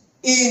abolished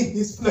in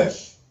his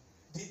flesh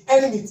the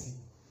enmity,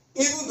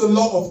 even the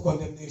law of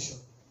condemnation,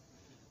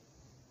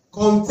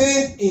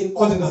 contained in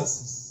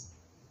ordinances,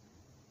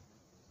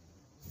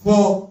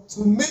 for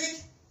to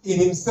make in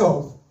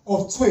himself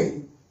of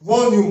twain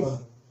one new man,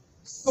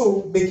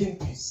 so making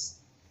peace.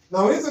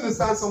 Now we need to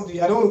understand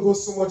something. I don't want to go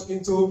so much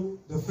into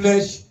the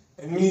flesh,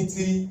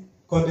 enmity,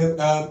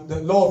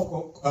 the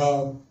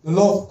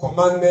law of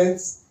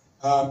commandments,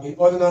 in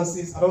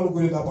ordinances. I don't want to go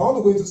into that, but I want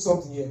to go into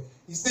something here.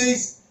 It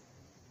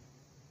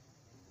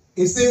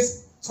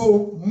says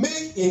to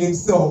make in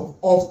himself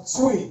of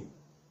twain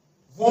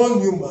one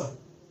new man,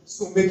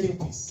 so making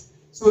peace.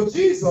 So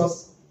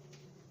Jesus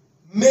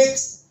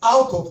makes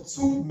out of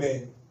two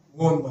men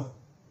one man.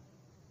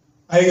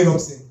 Are you getting what I'm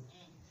saying?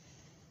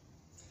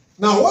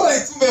 Now, what are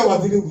the two men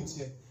we're dealing with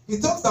here? He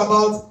talks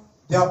about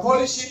the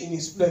abolishing in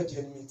his flesh the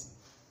enmity.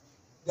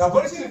 The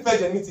abolishing in his flesh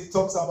the enmity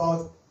talks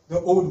about the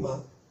old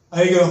man.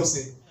 Are you getting what I'm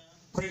saying?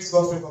 Praise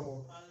God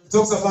forevermore. He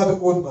talks about the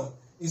old man.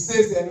 He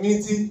says the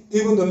enmity,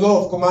 even the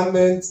law of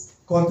commandments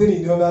contained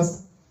in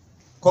others.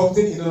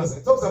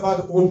 He talks about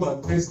the old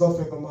man. Praise God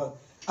forevermore.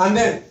 And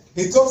then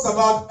he talks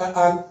about,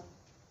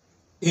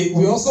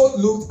 we also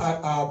looked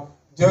at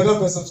the other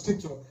verse of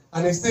scripture,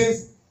 and it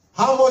says,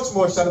 how much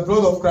more shall the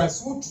blood of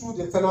Christ, who through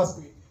the eternal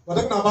spirit, we're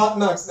talking about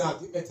next now,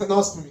 the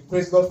eternal spirit,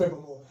 praise God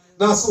forevermore.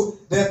 Now, so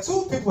there are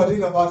two people we're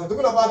talking about. We're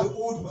talking about the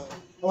old man,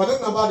 and we're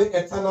talking about the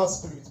eternal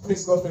spirit,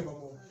 praise God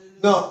forevermore.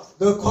 Now,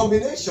 the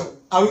combination,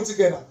 are we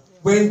together?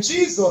 When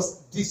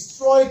Jesus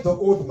destroyed the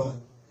old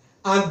man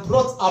and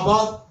brought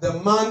about the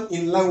man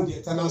in line with the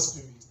eternal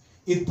spirit,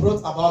 it brought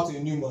about a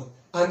new man.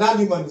 And that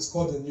new man is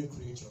called the new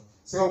creature.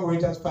 2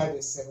 Corinthians 5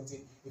 verse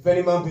 17. If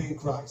any man be in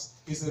Christ,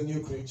 is a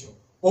new creature.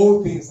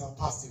 All things are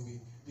passed away.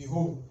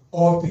 Behold,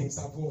 all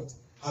things have what?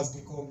 Has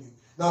become new.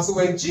 Now, so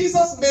when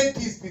Jesus made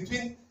peace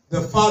between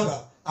the Father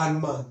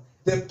and man,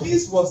 the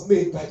peace was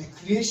made by the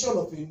creation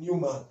of a new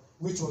man,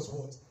 which was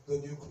what?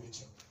 The new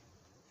creature.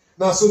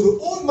 Now, so the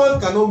old man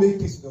cannot make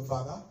peace with the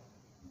Father.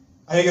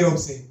 Are you getting what I'm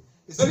saying?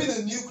 It's only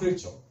the new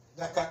creature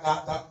that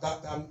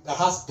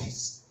has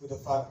peace with the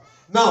Father.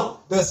 Now,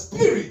 the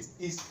Spirit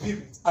is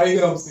Spirit. Are you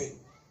getting what I'm saying?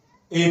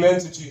 Amen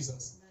to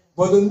Jesus.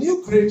 But the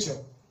new creature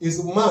is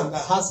a man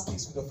that has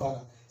peace with the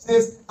Father. It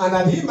says, and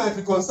that he might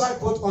reconcile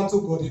both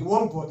unto God in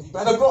one body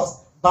by the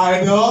cross.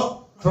 By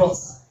the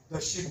cross, the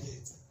sheep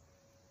gate.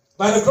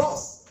 By the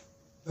cross,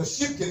 the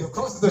sheep gate. The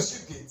cross is the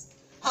sheep gate.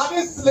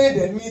 Having slain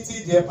the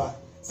enmity thereby,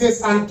 it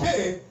says, and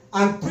came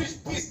and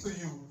preached peace to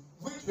you,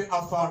 which were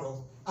afar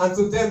off, and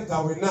to them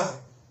that were nigh.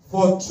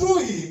 For through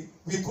him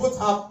we both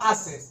have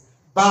access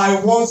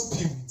by one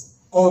Spirit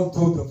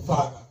unto the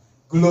Father.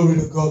 Glory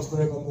to God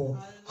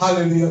forevermore.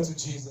 Hallelujah to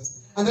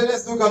Jesus. And then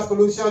let's look at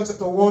Colossians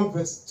chapter 1,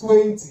 verse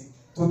 20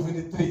 to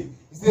 23. It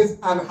says,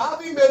 and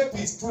having made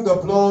peace through the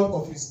blood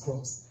of his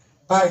cross,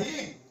 by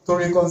him to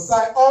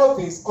reconcile all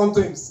things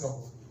unto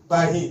himself,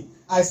 by him.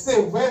 I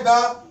say,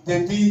 whether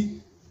there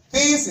be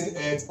things in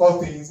earth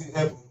or things in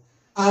heaven.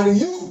 And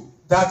you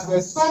that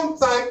were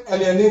sometime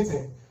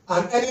alienated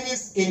and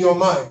enemies in your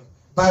mind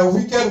by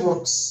wicked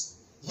works,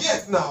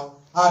 yet now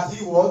hath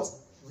he what?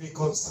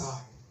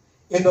 Reconciled.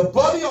 In the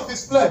body of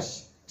his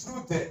flesh,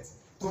 through death,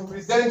 to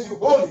present you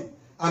holy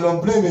and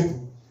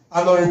unblameable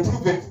and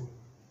unreprovable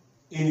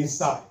in his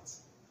sight.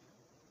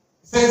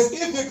 It says,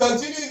 if you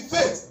continue in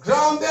faith,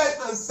 grounded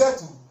and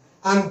settled,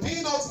 and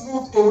be not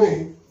moved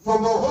away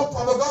from the hope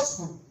of the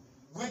gospel,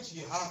 which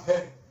ye have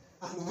heard,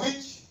 and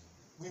which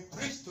we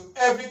preach to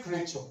every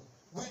creature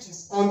which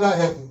is under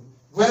heaven,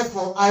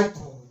 wherefore I,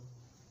 Paul,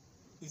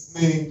 is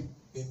made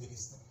a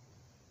minister.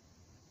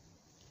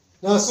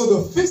 Now,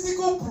 so the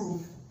physical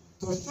proof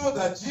to show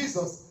that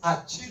Jesus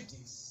achieved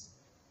this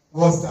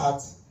was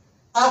that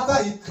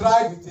after he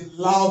cried with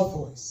a loud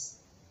voice,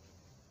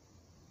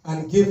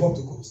 and gave up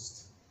the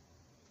ghost.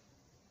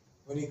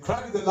 When he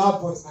cried with a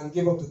loud voice and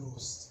gave up the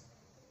ghost,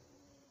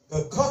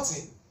 the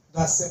curtain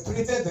that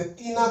separated the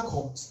inner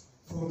court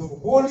from the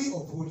Holy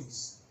of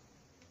Holies,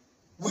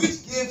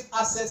 which gave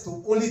access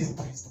to only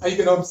the priest. Are you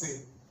getting what I'm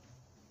saying?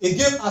 It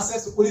gave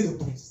access to only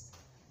the priest.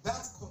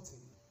 That curtain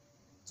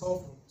tore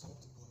from top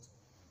to bottom.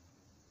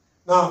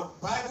 Now,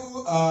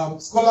 Bible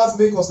scholars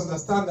make us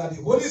understand that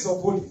the Holies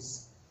of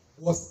Holies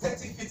was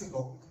 30 feet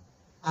long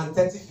and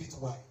 30 feet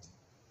wide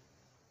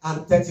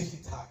and 30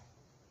 feet high.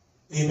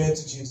 Amen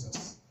to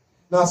Jesus.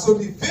 Now, so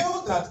the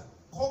veil that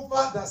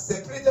covered, that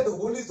separated the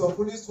Holies of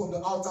Holies from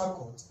the outer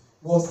court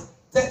was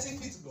 30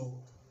 feet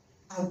long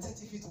and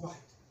 30 feet wide.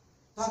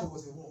 That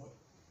was a wall.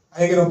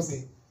 Are you getting what I'm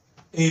saying?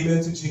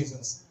 Amen to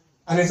Jesus.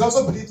 And it's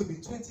also believed to be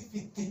 20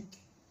 feet thick.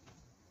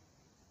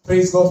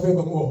 Praise God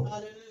forevermore.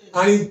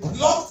 And it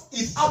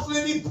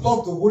absolutely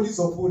blocked the Holies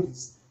of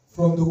Holies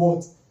from the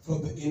what?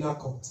 From the inner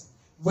court.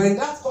 When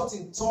that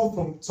curtain tore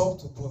from top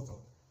to bottom,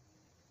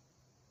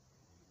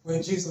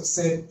 when Jesus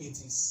said it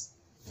is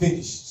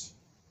finished,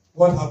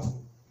 what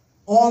happened?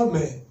 All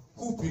men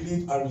who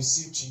believe and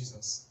receive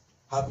Jesus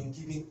have been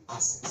given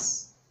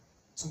access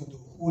to the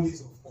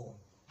holies of all,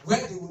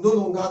 where they will no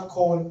longer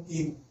call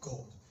him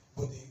God,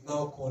 but they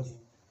now call him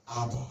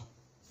Abba,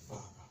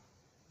 Father.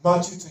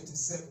 Matthew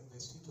 27,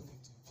 verse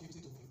 50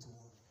 to 51.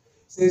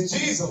 Says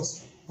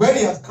Jesus, when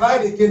he had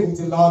cried again with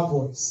a loud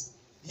voice,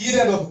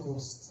 yielded up the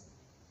ghost.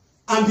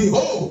 And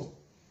behold,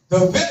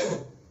 the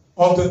veil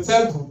of the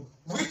temple,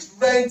 which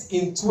rent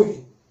in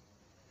twain,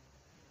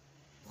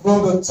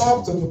 from the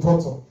top to the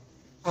bottom,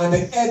 and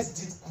the earth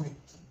did quake,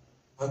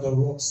 and the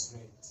rocks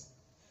rent.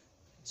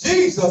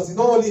 Jesus did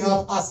not only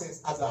have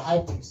access as a high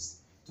priest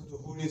to the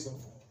holies of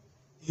all,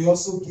 he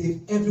also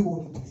gave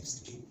everyone who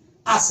believes in him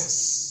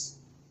access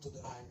to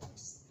the high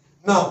priest.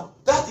 Now,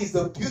 that is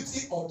the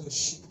beauty of the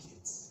sheep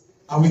gate.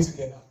 Are we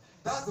together?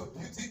 That's the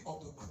beauty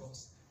of the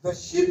cross. The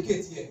sheep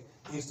gate here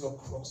is the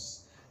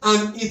cross.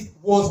 And it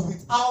was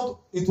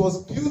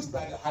built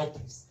by the high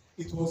priest.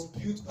 It was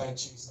built by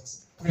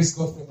Jesus. Praise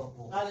God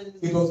forevermore.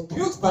 It was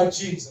built by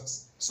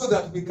Jesus so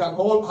that we can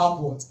all have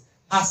what?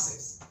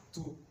 Access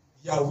to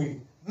Yahweh.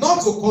 Not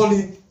to call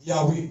him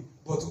Yahweh,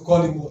 but to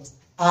call him what?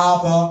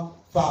 Abba,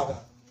 Father.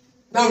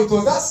 Now, it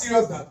was that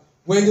serious that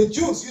when the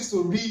Jews used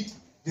to read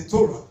the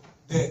Torah,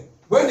 then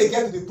when they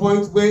get to the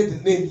point where the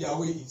name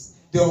Yahweh is,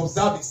 they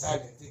observe his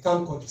silence. They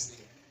can't call his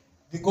name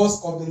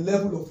because of the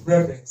level of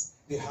reverence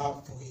they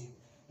have for him.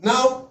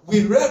 Now,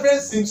 we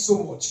reverence him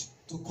so much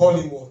to call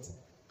him what?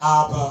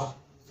 Abba,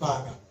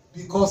 Father.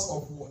 Because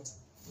of what?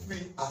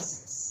 Free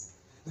access.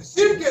 The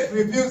sheep gate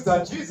reveals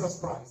that Jesus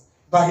Christ,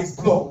 by his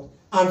blood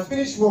and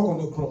finished work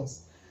on the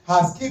cross,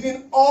 has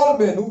given all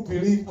men who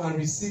believe and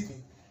receive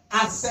him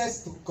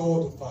access to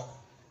God the Father.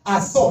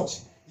 As such,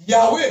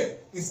 Yahweh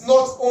is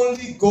not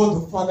only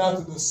God the Father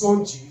to the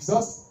Son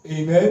Jesus,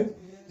 amen.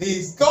 He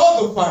is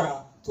God the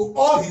Father to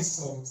all his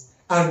sons,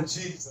 and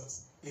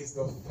Jesus is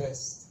the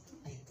first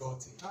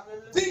begotten.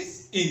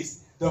 This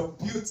is the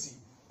beauty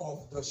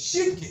of the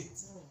sheep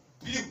gate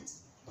built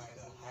by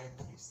the high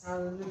priest.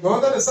 You're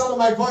under the sound of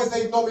my voice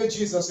that you've not made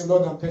Jesus your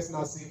Lord and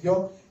personal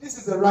Savior. This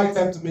is the right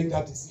time to make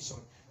that decision.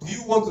 Do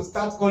you want to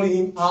start calling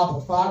him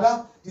Abba,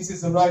 Father? This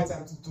is the right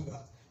time to do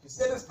that. You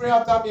say this prayer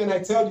after me and I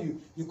tell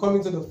you, you come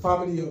into the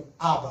family of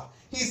Abba.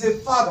 He's a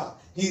father.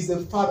 He's a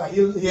father.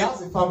 He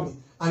has a family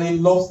and he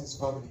loves his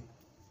family.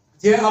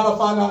 Dear Abba,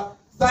 Father,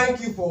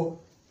 thank you for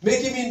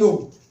making me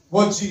know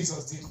what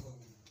Jesus did for me.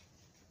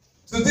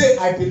 Today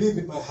I believe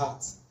in my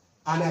heart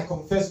and I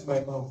confess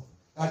with my mouth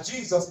that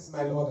Jesus is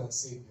my Lord and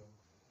Savior.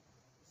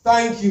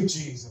 Thank you,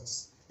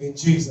 Jesus. In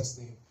Jesus'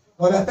 name.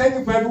 Lord, I thank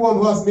you for everyone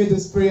who has made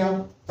this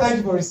prayer. Thank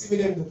you for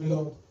receiving them in the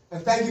beloved.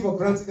 And thank you for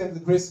granting them the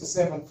grace to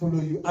serve and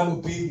follow you and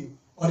obey you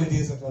all the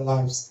days of their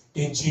lives.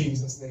 In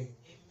Jesus' name.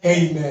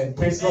 Amen.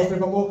 Praise God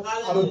forevermore.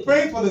 I'll be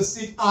praying for the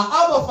sick. Our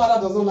Abba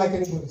Father does not like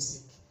anybody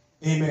sick.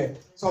 Amen.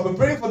 So I'll be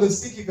praying for the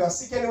sick. If you are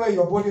sick anywhere in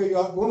your body or you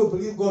want to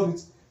believe God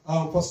with,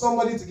 for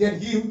somebody to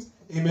get healed,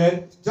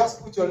 amen.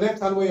 Just put your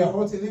left hand where you're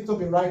hurting, lift up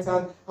your right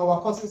hand, and we're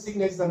causing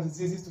sicknesses and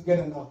diseases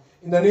together now.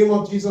 In the name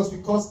of Jesus,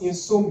 we cause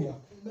insomnia.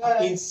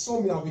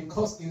 Insomnia, we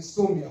cause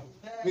insomnia.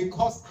 We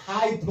cause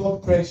high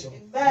blood pressure.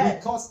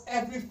 We cause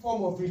every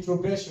form of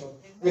retrogression.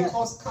 We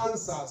cause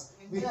cancers.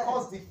 We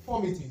cause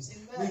deformities.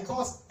 We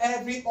cause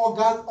every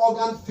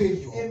organ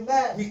failure.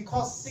 We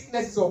cause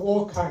sicknesses of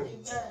all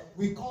kinds.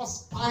 We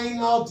cause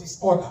spinal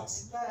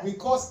disorders. We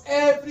cause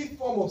every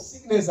form of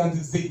sickness and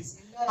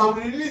disease. And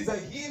we release the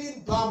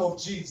healing balm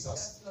of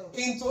Jesus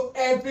into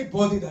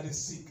everybody that is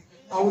sick.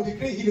 And we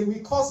decree healing. We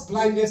cause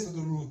blindness to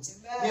the root.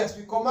 Yes,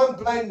 we command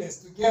blindness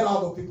to get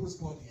out of people's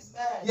bodies.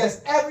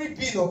 Yes, every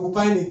being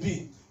occupying a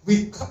being,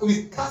 we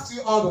cast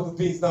you out of the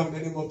beings now in the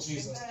name of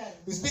Jesus.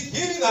 We speak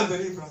healing and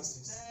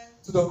deliverances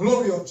to the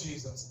glory of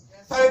Jesus.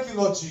 Thank you,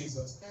 Lord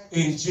Jesus.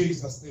 In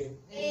Jesus' name.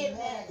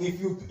 Amen. If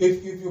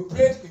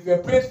you're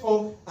prayed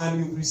for and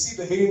you've received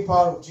the healing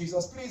power of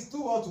Jesus, please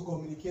do want to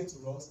communicate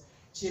to us.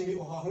 Chimbi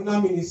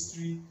Ohahuna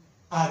Ministry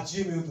at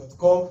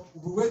gmail.com.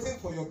 We'll be waiting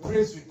for your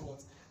praise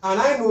report. And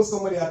I know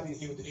somebody has been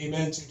healed.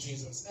 Amen to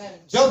Jesus.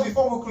 Just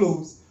before we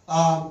close,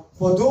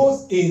 for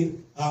those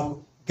in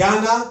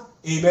Ghana,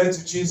 amen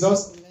to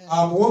Jesus, we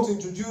want to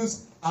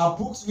introduce our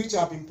books which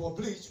have been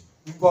published.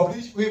 On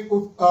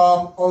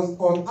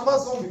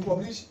Amazon, we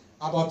publish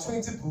about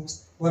 20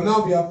 books. Well,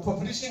 now we are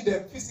publishing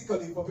them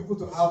physically for people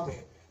to have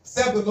them.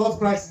 Serve the Lord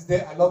Christ is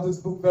there. I love this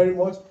book very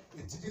much.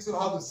 It teaches you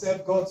how to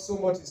serve God so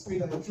much in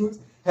spirit and in truth.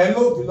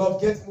 Hello, beloved,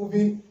 get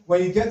moving.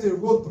 When you get a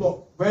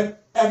roadblock, where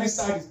every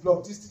side is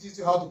blocked, this teaches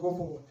you how to go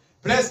forward.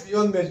 Blessed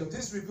beyond measure.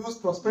 This reveals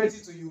prosperity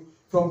to you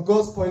from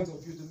God's point of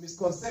view. The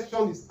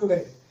misconception is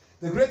clear.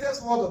 The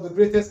greatest word of the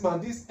greatest man.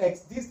 This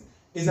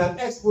is an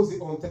expose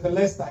on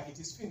Tetelestai. It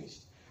is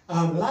finished.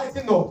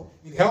 Lighten up.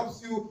 It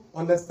helps you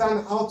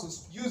understand how to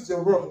use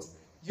your words,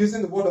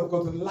 using the word of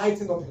God to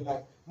lighten up your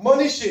life.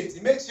 Money shades.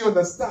 It makes you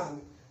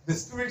understand the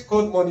spirit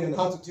called money and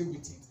how to deal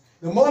with it.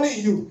 The money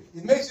in you,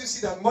 it makes you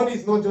see that money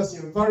is not just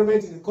your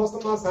environment, in the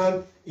customer's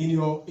hand, in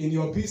your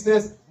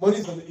business. Money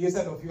is on the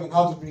inside of you and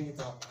how to bring it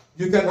out.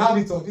 You can have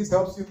it all. This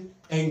helps you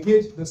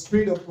engage the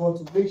Spirit of God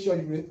to make sure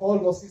all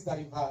losses that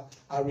you've had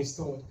are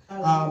restored.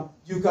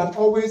 You can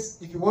always,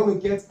 if you want to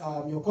get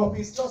your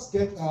copies, just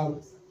get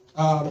us,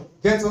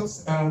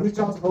 reach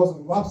out to us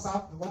on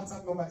WhatsApp. The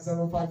WhatsApp number is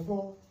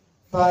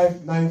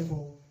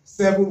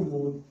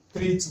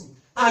 754-594-7132.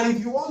 And if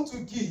you want to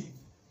give,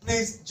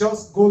 please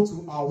just go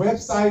to our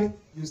website.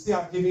 You still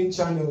have giving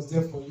channels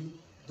there for you.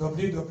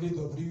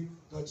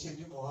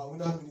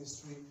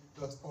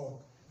 www.changingourounministry.org.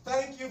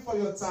 Thank you for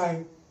your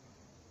time.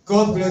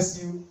 God bless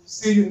you.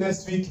 See you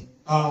next week,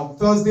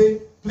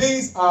 Thursday.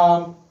 Please,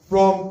 from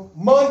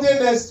Monday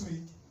next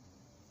week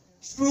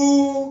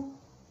through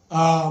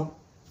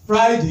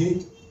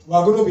Friday, we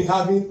are going to be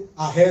having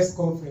a health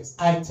conference.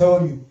 I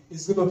tell you,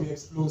 it's going to be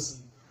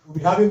explosive. We'll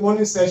be having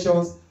morning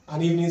sessions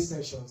and evening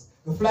sessions.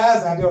 The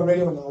flyers are there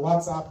already on our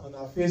WhatsApp, on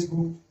our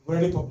Facebook. We're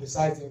already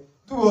publicizing.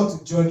 Do well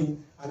to join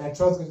in, and I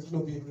trust that it's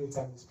going to be a great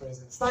time in His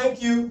presence.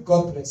 Thank you.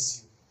 God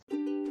bless you.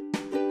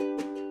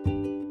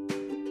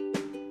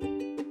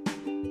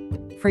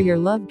 For your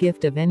love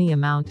gift of any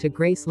amount to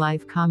Grace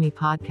Life Kami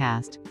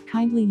Podcast,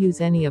 kindly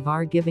use any of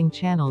our giving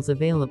channels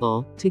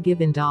available to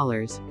give in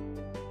dollars.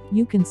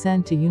 You can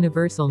send to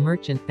Universal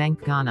Merchant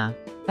Bank Ghana.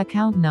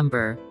 Account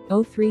number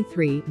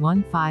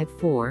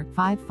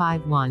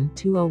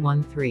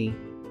 033-154-551-2013.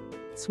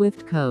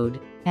 Swift code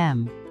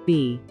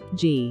MBGHGHAC.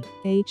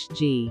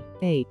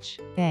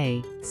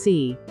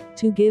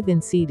 To give in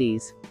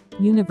CDs.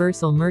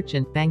 Universal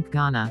Merchant Bank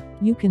Ghana.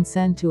 You can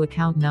send to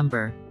account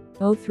number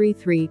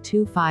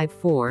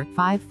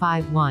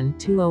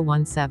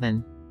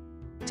 033-254-551-2017.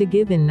 To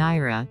give in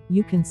Naira,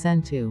 you can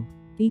send to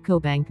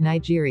Ecobank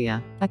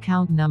Nigeria.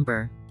 Account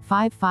number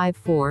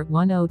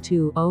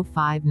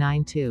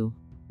 554-102-0592.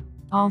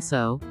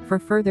 Also, for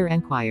further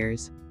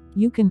enquiries,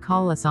 you can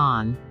call us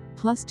on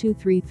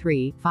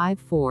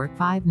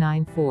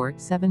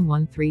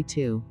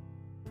 +233-54-594-7132.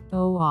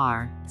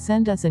 or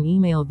send us an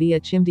email via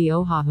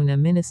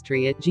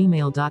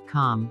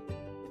chimdiohahunaministry@gmail.com.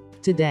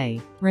 Today,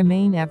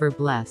 remain ever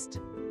blessed.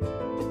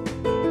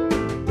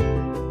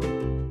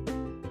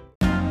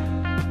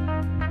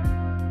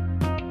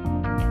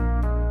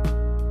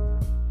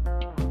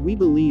 We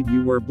believe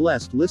you were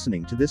blessed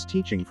listening to this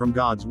teaching from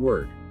God's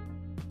Word.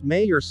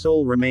 May your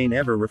soul remain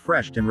ever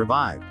refreshed and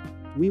revived.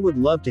 We would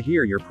love to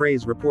hear your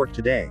praise report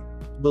today.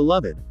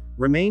 Beloved,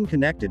 remain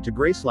connected to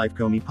Grace Life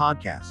Kami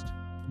Podcast.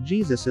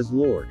 Jesus is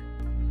Lord.